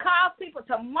if it causes people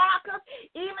to mock us,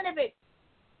 even if it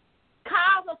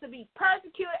causes us to be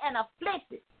persecuted and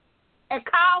afflicted, and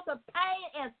causes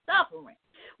pain and suffering,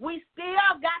 we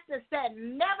still got to say,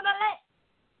 nevertheless,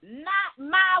 not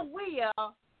my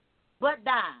will, but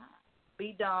thine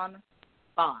be done,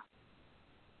 Father.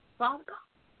 Father God.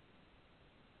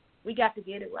 We got to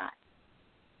get it right.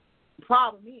 The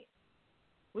problem is,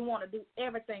 we want to do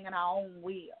everything in our own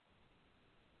will,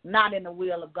 not in the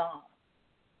will of God.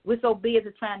 We're so busy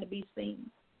trying to be seen.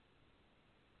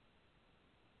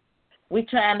 We're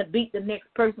trying to beat the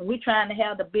next person. We're trying to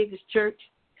have the biggest church.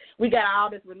 We got all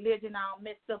this religion all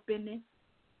messed up in this.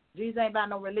 Jesus ain't about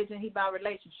no religion. He about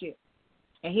relationship.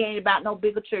 And he ain't about no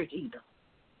bigger church either.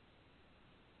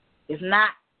 It's not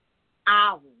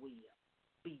our will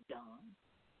be done.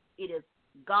 It is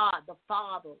God the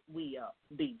Father will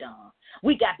be done.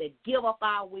 We got to give up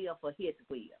our will for his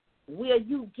will. Will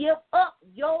you give up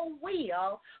your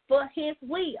will for his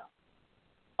will?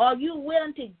 Are you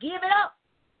willing to give it up?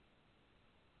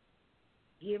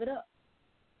 Give it up.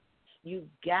 You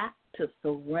got to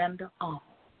surrender all.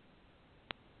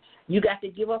 You got to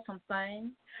give up some things.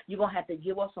 You're going to have to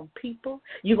give up some people.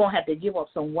 You're going to have to give up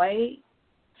some ways.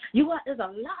 There's a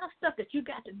lot of stuff that you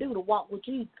got to do to walk with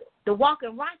Jesus. To walk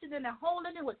in righteousness and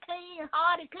holiness with clean,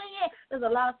 heart and clean. There's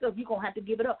a lot of stuff you're going to have to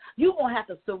give it up. You're going to have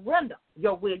to surrender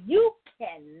your will. You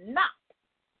cannot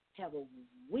have a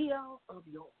will of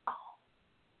your own.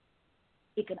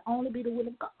 It can only be the will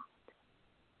of God.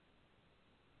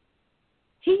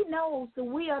 He knows the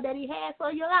will that he has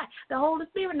for your life. The Holy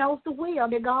Spirit knows the will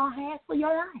that God has for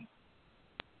your life.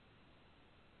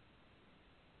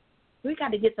 We got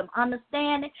to get some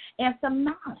understanding and some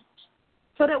knowledge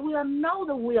so that we'll know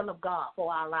the will of God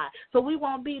for our life. So we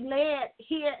won't be led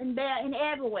here and there and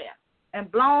everywhere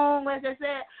and blown, as I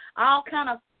said, all kind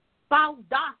of false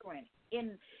doctrine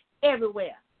in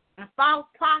everywhere. and false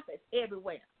prophets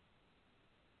everywhere.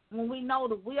 When we know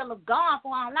the will of God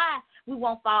for our life, we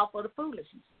won't fall for the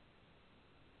foolishness.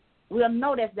 We'll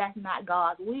know that that's not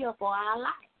God's will for our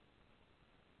life,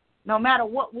 no matter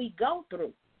what we go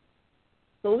through.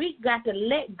 So we got to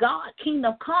let God's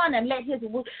kingdom come and let his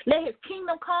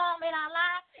kingdom come in our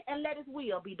lives and let his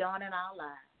will be done in our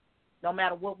lives, no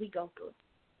matter what we go through.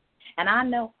 And I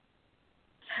know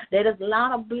that there's a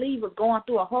lot of believers going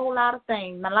through a whole lot of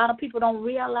things. A lot of people don't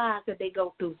realize that they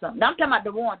go through something. Now, I'm talking about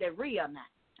the ones that real now.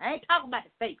 I ain't talking about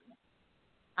the fake ones.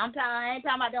 I ain't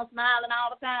talking about them smiling all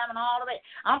the time and all of that.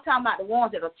 I'm talking about the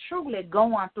ones that are truly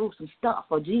going through some stuff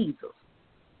for Jesus.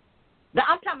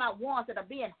 I'm talking about ones that are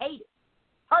being hated,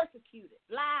 persecuted,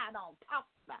 lied on, talked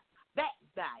about,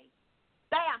 backbited,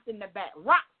 stabbed in the back,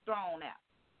 rocks thrown out,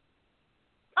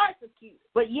 persecuted.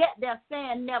 But yet they're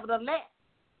saying, nevertheless,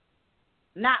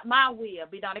 not my will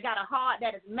be done. They got a heart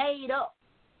that is made up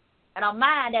and a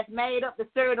mind that's made up to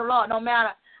serve the Lord no matter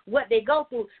what they go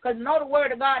through. Because know the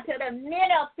word of God tells them,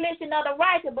 many affliction of the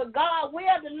righteous, but God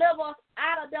will deliver us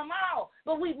out of them all.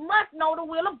 But we must know the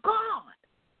will of God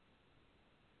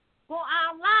for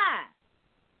our lives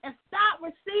and stop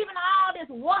receiving all this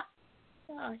what?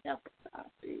 Oh, help us,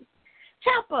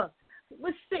 help us.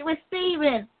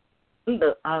 Receiving,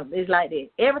 look, it's like this.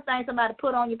 Everything somebody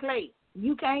put on your plate,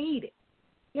 you can't eat it.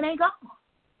 It ain't gone.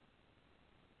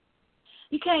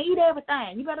 You can't eat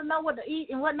everything. You better know what to eat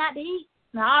and what not to eat.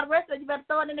 Now, all the rest of it, you better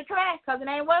throw it in the trash because it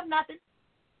ain't worth nothing.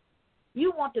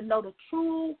 You want to know the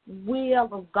true will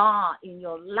of God in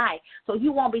your life so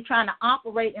you won't be trying to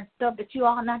operate in stuff that you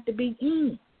ought not to be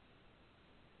in.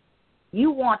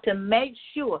 You want to make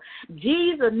sure.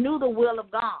 Jesus knew the will of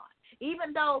God.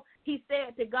 Even though he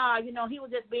said to God, he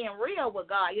was just being real with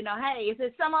God. Hey, is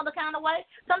it some other kind of way?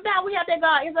 Sometimes we have to say,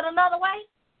 God, is it another way?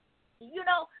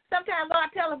 Sometimes God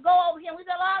tells us, go over here. We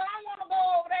say, Lord, I don't want to go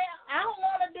over there. I don't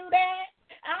want to do that.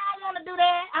 I don't want to do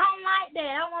that. I don't like that.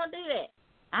 I don't want to do that.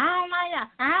 I don't like that.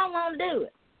 I don't want to do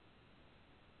it.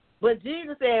 But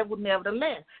Jesus said, well,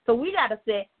 nevertheless. So we got to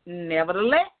say,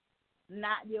 nevertheless,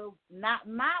 not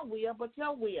my will, but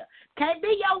your will. Can't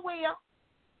be your will.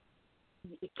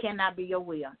 It cannot be your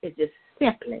will. It just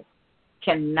simply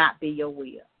cannot be your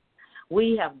will.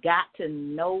 We have got to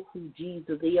know who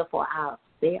Jesus is for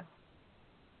ourselves.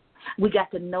 We got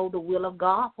to know the will of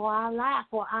God for our life,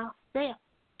 for ourselves.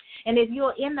 And if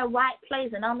you're in the right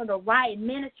place and under the right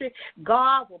ministry,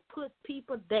 God will put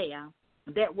people there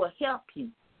that will help you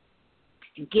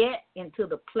get into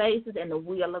the places and the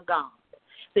will of God.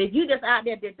 So if you just out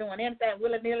there just doing anything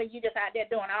willy-nilly, you just out there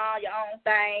doing all your own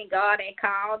thing, God ain't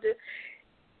called you,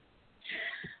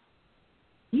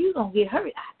 you're going to get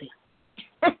hurt out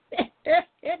there.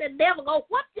 The devil going to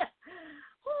whoop you.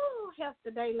 Oh, help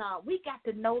today, Lord. We got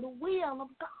to know the will of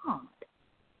God.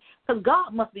 Because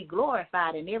God must be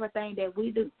glorified in everything that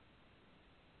we do.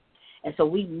 And so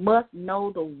we must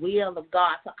know the will of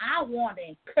God. So I want to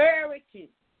encourage you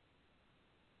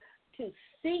to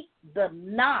seek the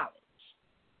knowledge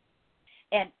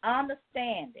and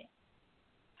understanding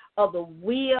of the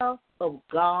will of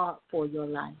God for your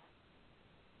life.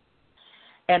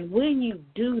 And when you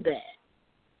do that,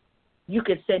 you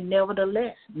can say,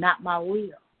 nevertheless, not my will.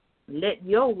 Let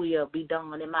your will be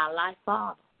done in my life,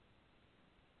 Father.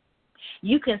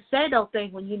 You can say those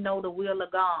things when you know the will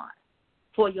of God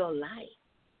for your life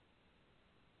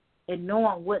and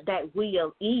knowing what that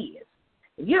will is.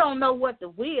 If you don't know what the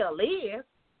will is,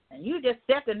 and you just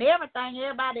accepting everything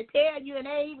everybody tell you and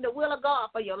ain't even the will of God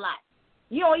for your life,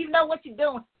 you don't even know what you're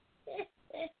doing.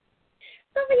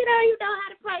 Some of you don't even know how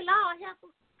to pray. Lord, help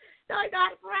us. Don't you know how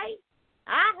to pray?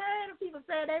 I heard of people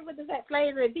say they went to that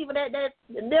place and people that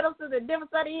ministers and different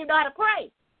stuff, you know how to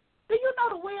pray. Do you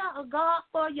know the will of God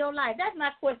for your life? That's my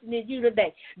question to you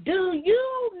today. Do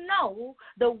you know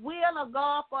the will of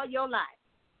God for your life?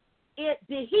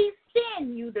 Did he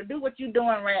send you to do what you're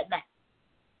doing right now?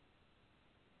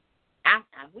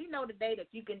 We know today that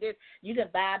you can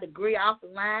buy a degree off the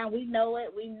line. We know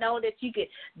it. We know that you can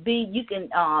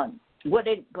what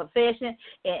they profession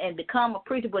and become a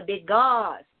preacher, but did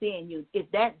God send you? Is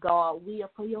that God's will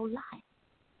for your life?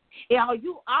 Are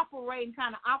you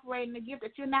trying to operate in the gift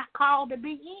that you're not called to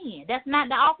be in? That's not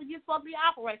the office you're supposed to be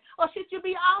operating. Or should you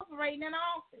be operating in an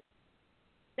office?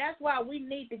 That's why we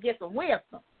need to get some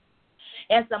wisdom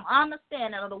and some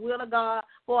understanding of the will of God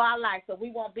for our life, so we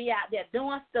won't be out there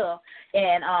doing stuff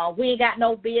and we ain't got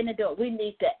no business to do it. We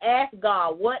need to ask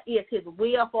God what is his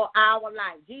will for our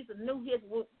life. Jesus knew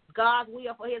God's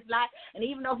will for his life, and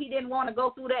even though he didn't want to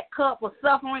go through that cup of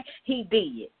suffering, he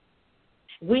did.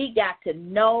 We got to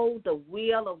know the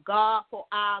will of God for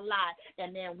our life.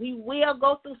 And then we will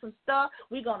go through some stuff.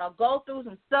 We're going to go through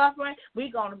some suffering.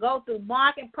 We're going to go through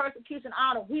marking, persecution,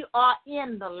 honor. We are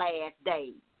in the last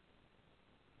days.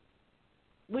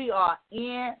 We are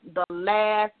in the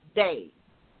last days.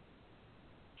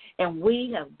 And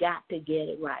we have got to get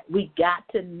it right. We got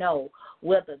to know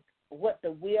what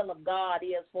the will of God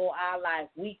is for our life.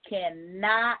 We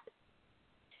cannot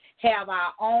have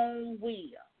our own will.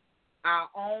 Our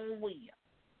own will.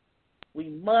 We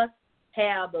must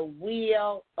have the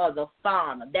will of the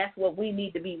Father. That's what we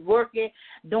need to be working,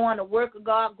 doing the work of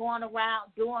God, going around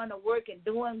doing the work and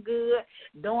doing good,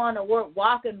 doing the work,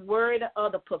 walking word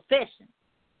of the profession,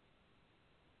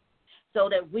 so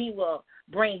that we will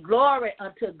bring glory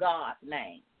unto God's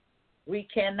name. We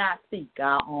cannot seek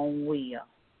our own will.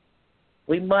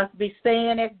 We must be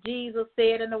saying, as Jesus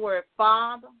said in the word,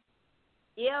 Father,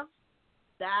 if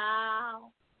thou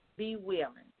be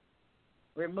willing,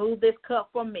 remove this cup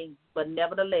from me, but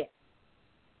nevertheless,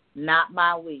 not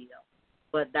my will,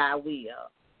 but thy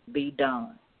will be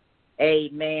done.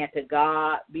 Amen. To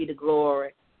God be the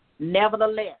glory.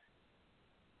 Nevertheless,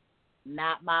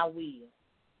 not my will,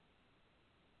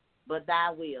 but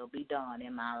thy will be done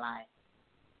in my life.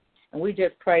 And we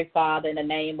just pray, Father, in the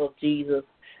name of Jesus,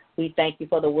 we thank you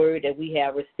for the word that we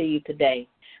have received today.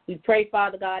 We pray,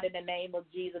 Father God, in the name of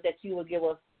Jesus, that you will give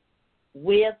us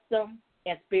wisdom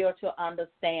and spiritual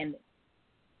understanding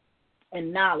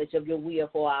and knowledge of your will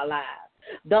for our lives.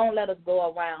 Don't let us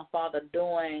go around, Father,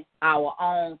 doing our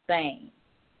own thing,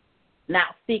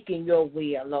 not seeking your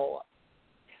will, Lord.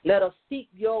 Let us seek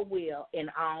your will in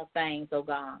all things, oh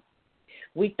God.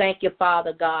 We thank you,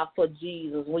 Father God, for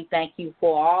Jesus. We thank you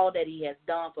for all that he has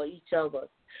done for each of us.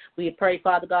 We pray,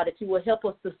 Father God, that you will help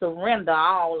us to surrender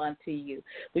all unto you.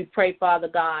 We pray, Father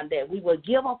God, that we will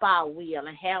give up our will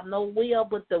and have no will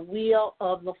but the will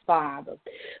of the Father.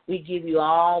 We give you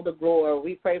all the glory.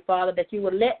 We pray, Father, that you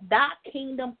will let thy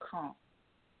kingdom come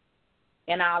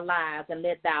in our lives and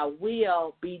let thy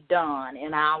will be done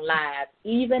in our lives,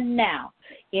 even now,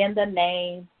 in the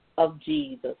name of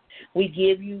Jesus. We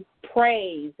give you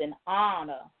praise and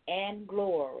honor and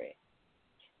glory,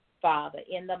 Father,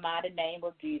 in the mighty name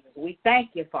of Jesus. We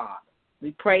thank you, Father.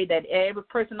 We pray that every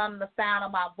person under the sound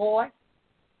of my voice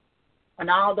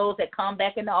and all those that come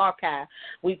back in the archive,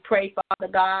 we pray,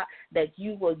 Father God, that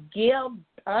you will give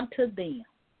unto them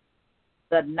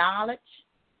the knowledge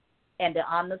and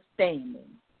the understanding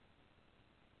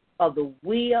of the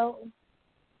will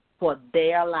for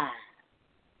their lives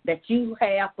that you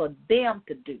have for them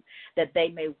to do, that they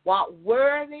may walk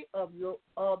worthy of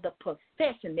the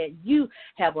profession that you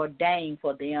have ordained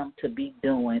for them to be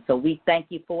doing. So we thank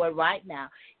you for it right now.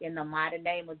 In the mighty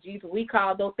name of Jesus, we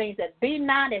call those things that be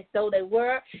not as though they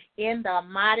were, in the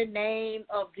mighty name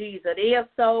of Jesus. It is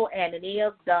so and it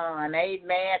is done.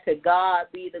 Amen. To God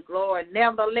be the glory.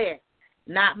 Nevertheless,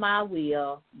 not my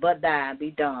will, but thine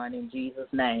be done, in Jesus'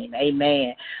 name.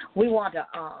 Amen. We want to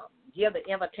give the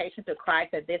invitation to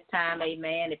Christ at this time,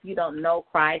 amen. If you don't know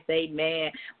Christ,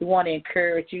 amen, we want to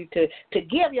encourage you to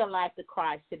give your life to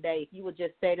Christ today. If you would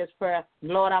just say this prayer,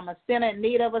 Lord, I'm a sinner in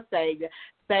need of a Savior.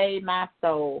 Save my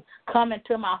soul. Come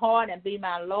into my heart and be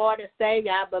my Lord and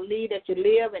Savior. I believe that you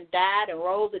lived and died and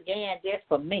rose again just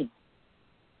for me.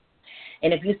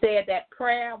 And if you said that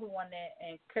prayer, we want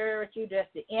to encourage you just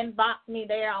to inbox me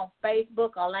there on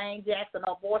Facebook, Elaine Jackson,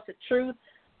 or Voice of Truth.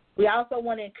 We also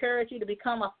want to encourage you to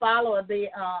become a follower of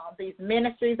these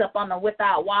ministries up on the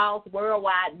Without Walls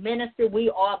Worldwide Ministry. We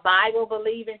are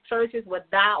Bible-believing churches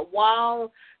without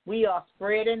walls. We are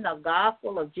spreading the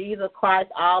gospel of Jesus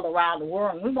Christ all around the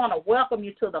world. We want to welcome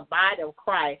you to the body of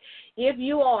Christ. If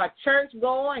you are a church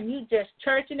goer and you just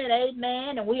churching it,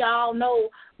 amen, and we all know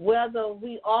whether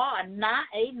we are or not,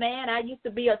 amen. I used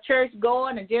to be a church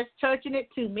goer and just churching it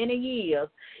too many years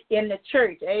in the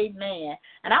church, amen.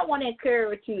 And I want to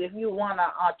encourage you, if you want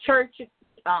a church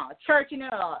churching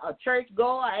it, a church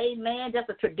goer, amen, just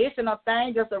a traditional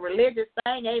thing, just a religious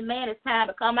thing, amen, it's time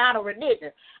to come out of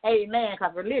religion, amen,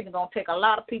 because religion is going to take a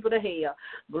lot of people to hell.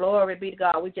 Glory be to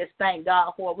God. We just thank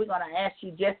God for it. We're going to ask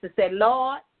you just to say,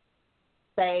 Lord,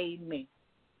 save me.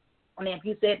 And if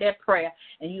you said that prayer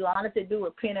and you honestly do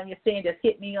repent of your sin, just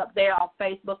hit me up there on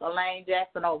Facebook, Elaine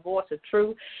Jackson, or Voice of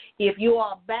Truth. If you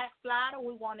are a backslider,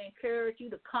 we want to encourage you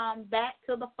to come back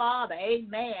to the Father.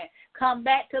 Amen. Come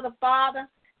back to the Father.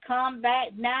 Come back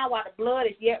now while the blood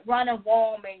is yet running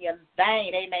warm in your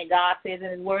vein. Amen. God says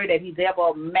in his word that he's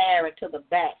ever married to the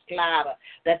backslider.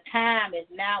 The time is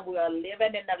now. We are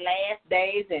living in the last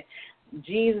days, and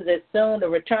Jesus is soon to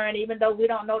return. Even though we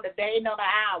don't know the day nor the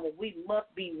hour, we must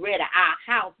be ready.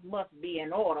 Our house must be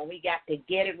in order. We got to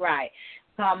get it right.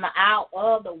 Come out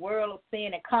of the world of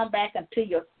sin and come back unto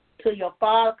your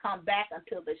Father. Come back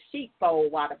unto the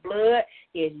sheepfold while the blood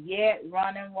is yet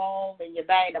running warm in your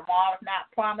vein. Tomorrow is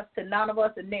not promised to none of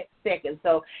us the next second.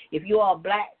 So if you are a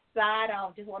black side, I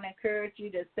just want to encourage you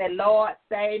to say, Lord,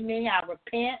 save me. I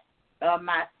repent of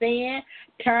my sin.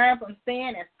 Turn from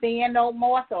sin and sin no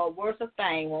more, so a worse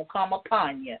thing won't come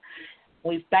upon you.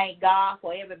 We thank God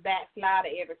for every backslider,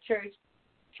 every church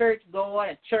goer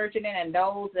and churching and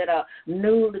those that are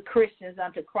newly Christians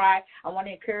unto Christ. I want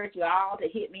to encourage you all to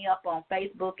hit me up on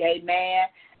Facebook, amen,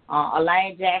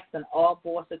 Elaine Jackson, or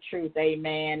Voice of Truth,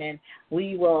 amen, and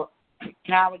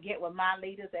I will get with my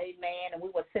leaders, amen, and we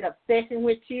will set up session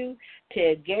with you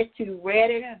to get you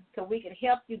ready so we can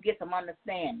help you get some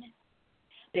understanding,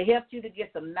 to help you to get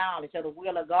some knowledge of the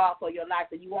will of God for your life,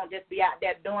 so you won't just be out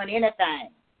there doing anything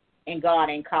and God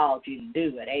ain't called you to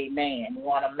do it, amen. We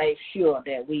want to make sure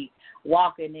that we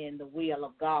walking in the will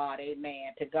of God,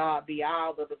 amen. To God be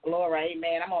all of the glory,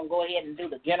 amen. I'm going to go ahead and do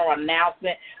the general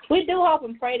announcement. We do hope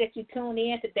and pray that you tune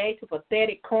in today to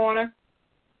Prophetic Corner.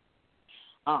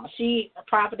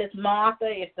 Prophetess Martha,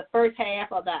 is the first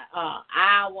half of the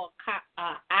hour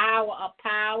of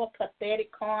power,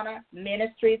 Prophetic Corner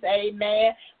Ministries,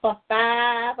 amen, from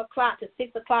 5 o'clock to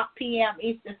 6 o'clock p.m.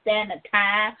 Eastern Standard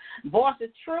Time. Voice of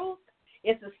Truth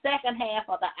is the second half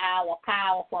of the hour of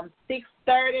power from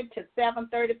 6:30 to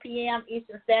 7:30 p.m.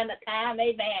 Eastern Standard Time,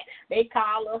 amen. They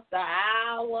call us the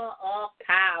hour of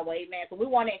power, amen. So we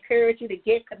want to encourage you to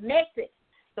get connected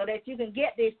so that you can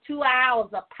get these 2 hours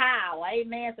of power,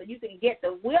 amen, so you can get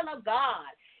the will of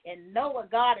God and know what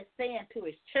God is saying to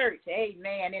his church,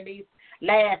 amen, in these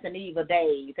last and evil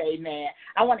days, amen.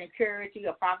 I want to encourage you,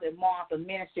 Prophet Martha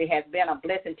Ministry has been a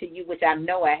blessing to you, which I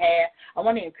know it has. I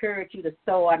want to encourage you to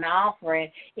sow an offering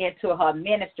into her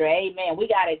ministry, amen. We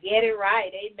got to get it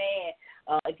right,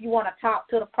 amen. If you want to talk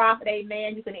to the prophet,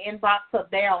 amen, you can inbox her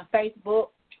there on Facebook.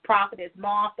 Prophetess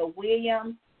Martha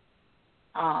Williams.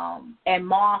 And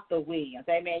Martha Williams,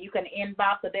 amen. You can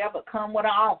inbox her there, but come with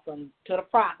an offering to the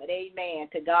prophet, amen.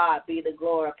 To God be the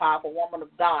glory, powerful woman of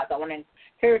God. So I want to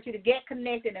encourage you to get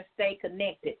connected and stay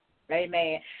connected,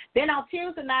 amen. Then on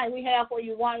Tuesday night, we have for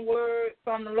you one word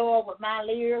from the Lord with my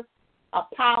leaders,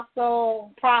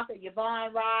 Apostle, Prophet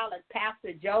Yvonne Ryle and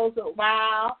Pastor Joseph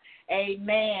Ryle,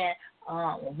 amen.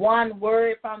 One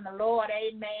word from the Lord,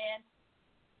 amen.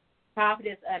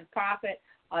 Prophetess and Prophet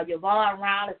Yvonne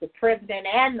Ryle is the president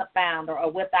and the founder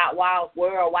of Without Walls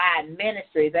Worldwide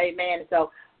Ministries, amen. So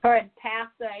her and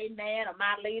Pastor, amen, are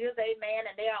my leaders, amen,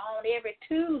 and they're on every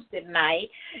Tuesday night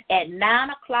at 9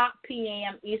 o'clock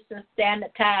p.m. Eastern Standard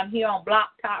Time here on Block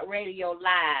Talk Radio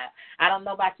Live. I don't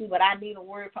know about you, but I need a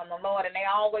word from the Lord, and they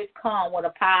always come with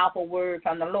a powerful word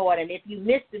from the Lord. And if you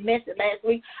missed the message last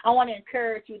week, I want to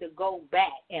encourage you to go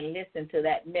back and listen to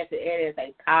that message. It is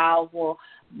a powerful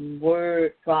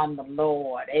word from the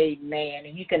Lord, amen.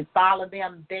 And you can follow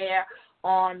them there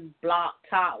on Block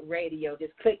Talk Radio.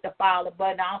 Just click the follow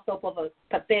button. Also for the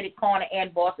Prophetic Corner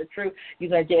and Voice of Truth, you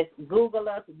can just Google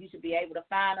us and you should be able to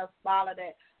find us. Follow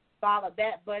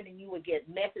that button and you will get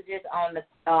messages on the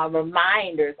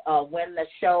reminders of when the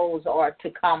shows are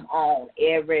to come on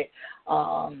every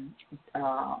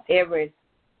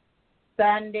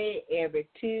Sunday, every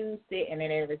Tuesday, and then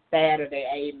every Saturday,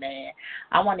 amen.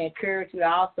 I want to encourage you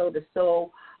also to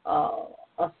sow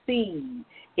a seed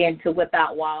into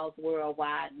Without Walls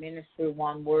Worldwide Ministry.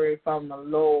 One word from the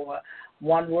Lord.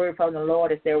 One word from the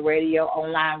Lord is their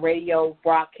online radio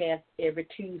broadcast every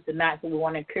Tuesday night. So we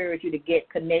want to encourage you to get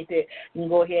connected. You can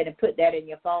go ahead and put that in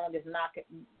your phone. Just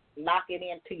lock it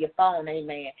into your phone,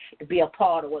 amen, to be a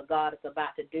part of what God is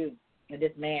about to do in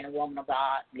this man and woman of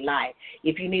God's life.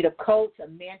 If you need a coach, a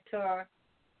mentor,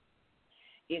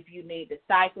 if you need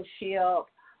discipleship,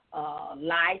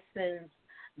 license,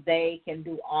 they can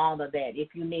do all of that.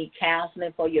 If you need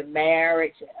counseling for your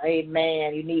marriage,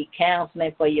 amen, you need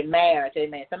counseling for your marriage,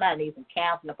 amen. Somebody needs some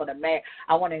counseling for the marriage.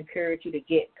 I want to encourage you to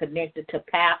get connected to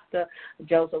Pastor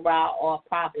Joseph Ryle or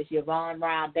Prophet Yvonne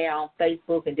Ryle there on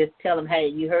Facebook and just tell them, hey,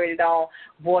 you heard it on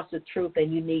Voice of Truth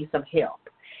and you need some help.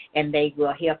 And they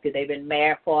will help you. They've been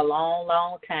married for a long,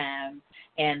 long time,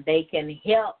 and they can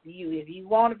help you if you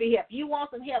want to be helped. If you want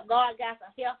some help, God got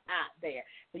some help out there.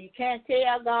 So you can't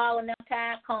tell God when them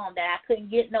times come that I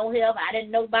couldn't get no help. I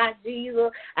didn't know about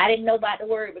Jesus. I didn't know about the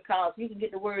word, because you can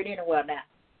get the word anywhere now.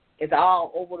 It's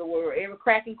all over the world. Every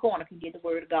cracking corner can get the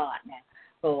word of God now.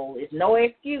 So it's no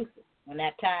excuses when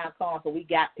that time comes, so we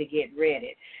got to get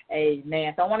ready.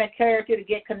 Amen. So I want to encourage you to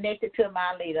get connected to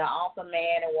my leader, awesome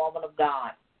man and woman of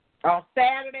God. On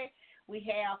Saturday, we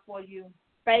have for you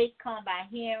Faith Come by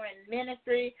Hearing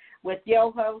Ministry with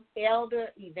your host, Elder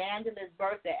Evangelist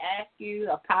Bertha Askew,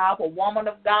 a powerful woman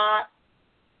of God.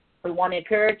 We want to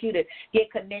encourage you to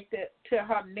get connected to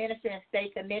her ministry and stay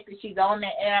connected. She's on the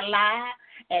air live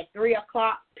at 3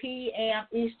 o'clock p.m.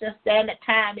 Eastern Standard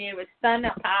Time every Sunday.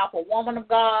 A powerful woman of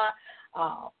God,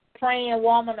 praying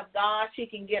woman of God. She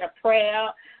can get a prayer.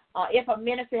 If a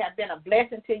ministry has been a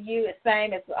blessing to you, the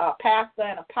same as pastor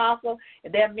and apostle,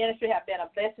 if their ministry has been a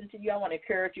blessing to you, I want to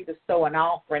encourage you to sow an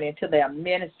offering into their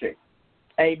ministry.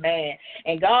 Amen.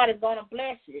 And God is going to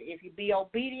bless you if you be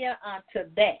obedient unto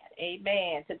that.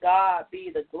 Amen. To God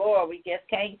be the glory. We just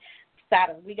can't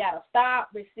stop. We got to stop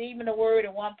receiving the word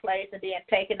in one place and then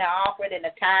taking the offering and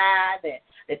the tithe and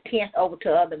the tenth over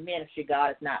to other ministry.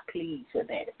 God is not pleased with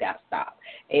that. It's got to stop.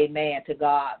 Amen. To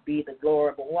God be the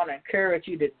glory. But we want to encourage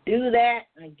you to do that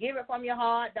and give it from your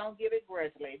heart. Don't give it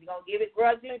grudgingly. If you're going to give it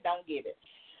grudgingly, don't give it.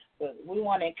 But we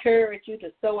want to encourage you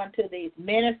to sow into these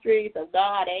ministries of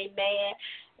God. Amen.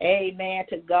 Amen.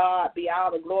 To God be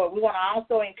all the glory. We want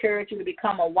to also encourage you to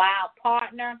become a wild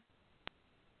partner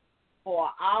for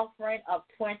an offering of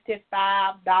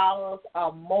 $25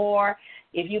 or more.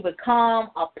 If you become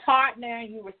a partner,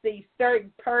 you receive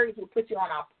certain perks. We put you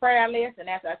on our prayer list. And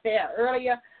as I said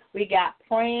earlier, we got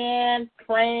some praying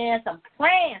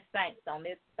saints on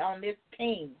this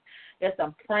team. There's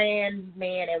some praying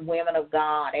men and women of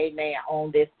God, amen, on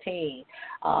this team.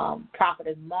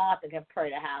 Prophetess Martha can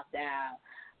pray the house down.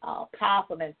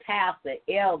 Apostle and pastor,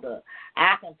 elder,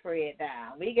 I can pray it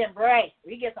down. We can pray.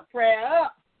 We get some prayer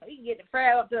up. We can get the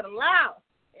prayer up to the Lord.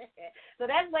 So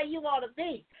that's where you want to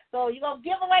be. So you're going to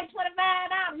give away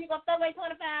 $25. You're going to throw away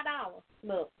 $25.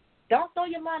 Look, don't throw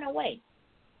your money away.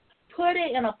 Put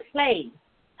it in a place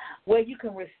where you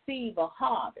can receive a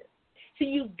harvest. So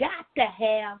you got to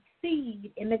have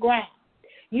seed in the ground.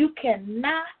 You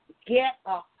cannot get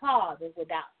a harvest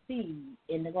without seed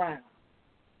in the ground.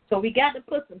 So we got to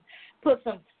put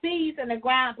some seeds in the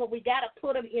ground, but we got to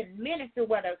put them in ministry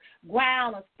where the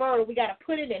ground is fertile. We got to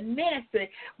put it in ministry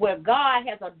where God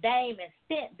has ordained and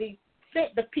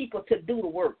sent the people to do the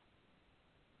work.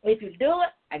 If you do it,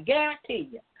 I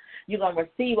guarantee you're going to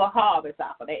receive a harvest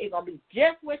off of that. It's going to be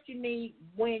just what you need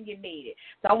when you need it.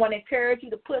 So I want to encourage you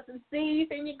to put some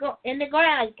seeds in the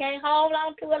ground. You can't hold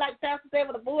on to it like Pastor said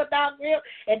with a bulldog grip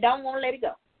and don't want to let it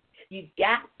go. You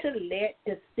got to let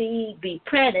the seed be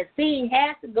planted. Seed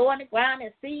has to go in the ground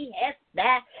and seed has to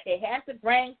die. It has to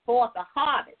bring forth a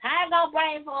harvest. How is it going to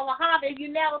bring forth a harvest if you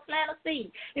never plant a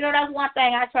seed? You know, that's one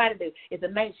thing I try to do is to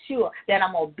make sure that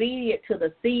I'm obedient to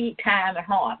the seed time and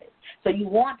harvest. So you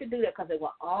want to do that because it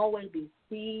will always be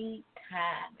seed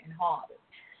time and harvest.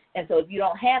 And so if you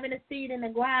don't have any seed in the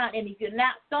ground and if you're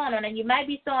not sowing them, and you might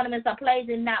be sowing them in some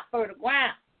places not fertile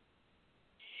ground,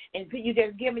 and you're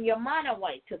just giving your money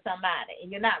away to somebody and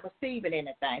you're not receiving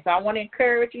anything. So I want to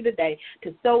encourage you today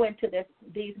to sow into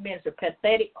these ministries,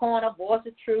 Pathetic Corner, Voice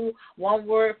of Truth, One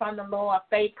Word from the Lord,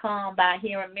 Faith Come by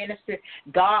Hearing Ministry.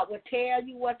 God will tell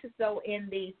you what to sow in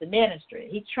these ministries.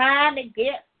 He's trying to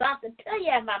get something to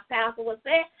you, as my pastor was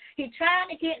saying. He's trying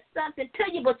to get something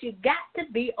to you, but you got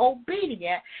to be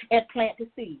obedient and plant the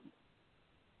seed.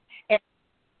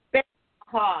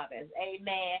 Harvest,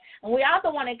 amen. And we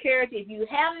also want to encourage you, if you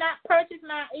have not purchased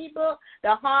my ebook,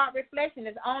 The Hard Reflection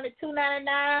is only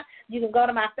 $2.99. You can go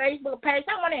to my Facebook page.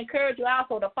 I want to encourage you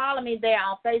also to follow me there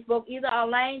on Facebook, either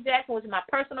Elaine Jackson, which is my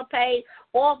personal page,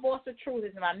 or Voice of Truth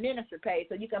is my ministry page.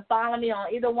 So you can follow me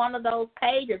on either one of those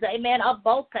pages, amen, or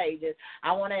both pages.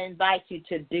 I want to invite you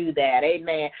to do that,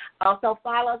 amen. Also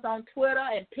follow us on Twitter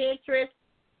and Pinterest.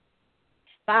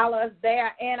 Follow us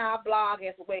there and our blog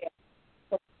as well.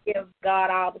 Give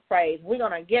God all the praise. We're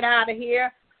going to get out of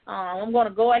here. I'm going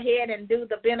to go ahead and do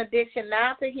the benediction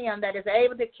now to him that is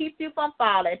able to keep you from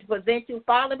falling, to present you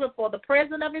falling before the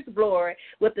presence of his glory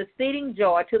with exceeding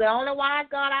joy. To the only wise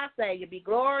God I say, you be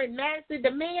glory, majesty,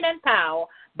 dominion, and power,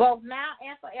 both now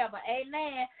and forever.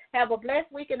 Amen. Have a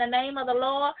blessed week in the name of the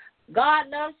Lord. God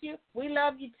loves you. We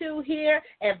love you too here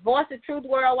at Voice of Truth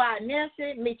Worldwide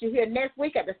Ministry. Meet you here next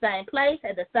week at the same place,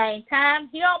 at the same time,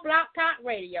 here on Block Talk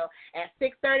Radio at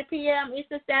 6:30 p.m.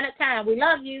 Eastern Standard Time. We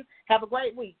love you. Have a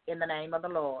great week in the name of the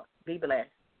Lord. Be blessed.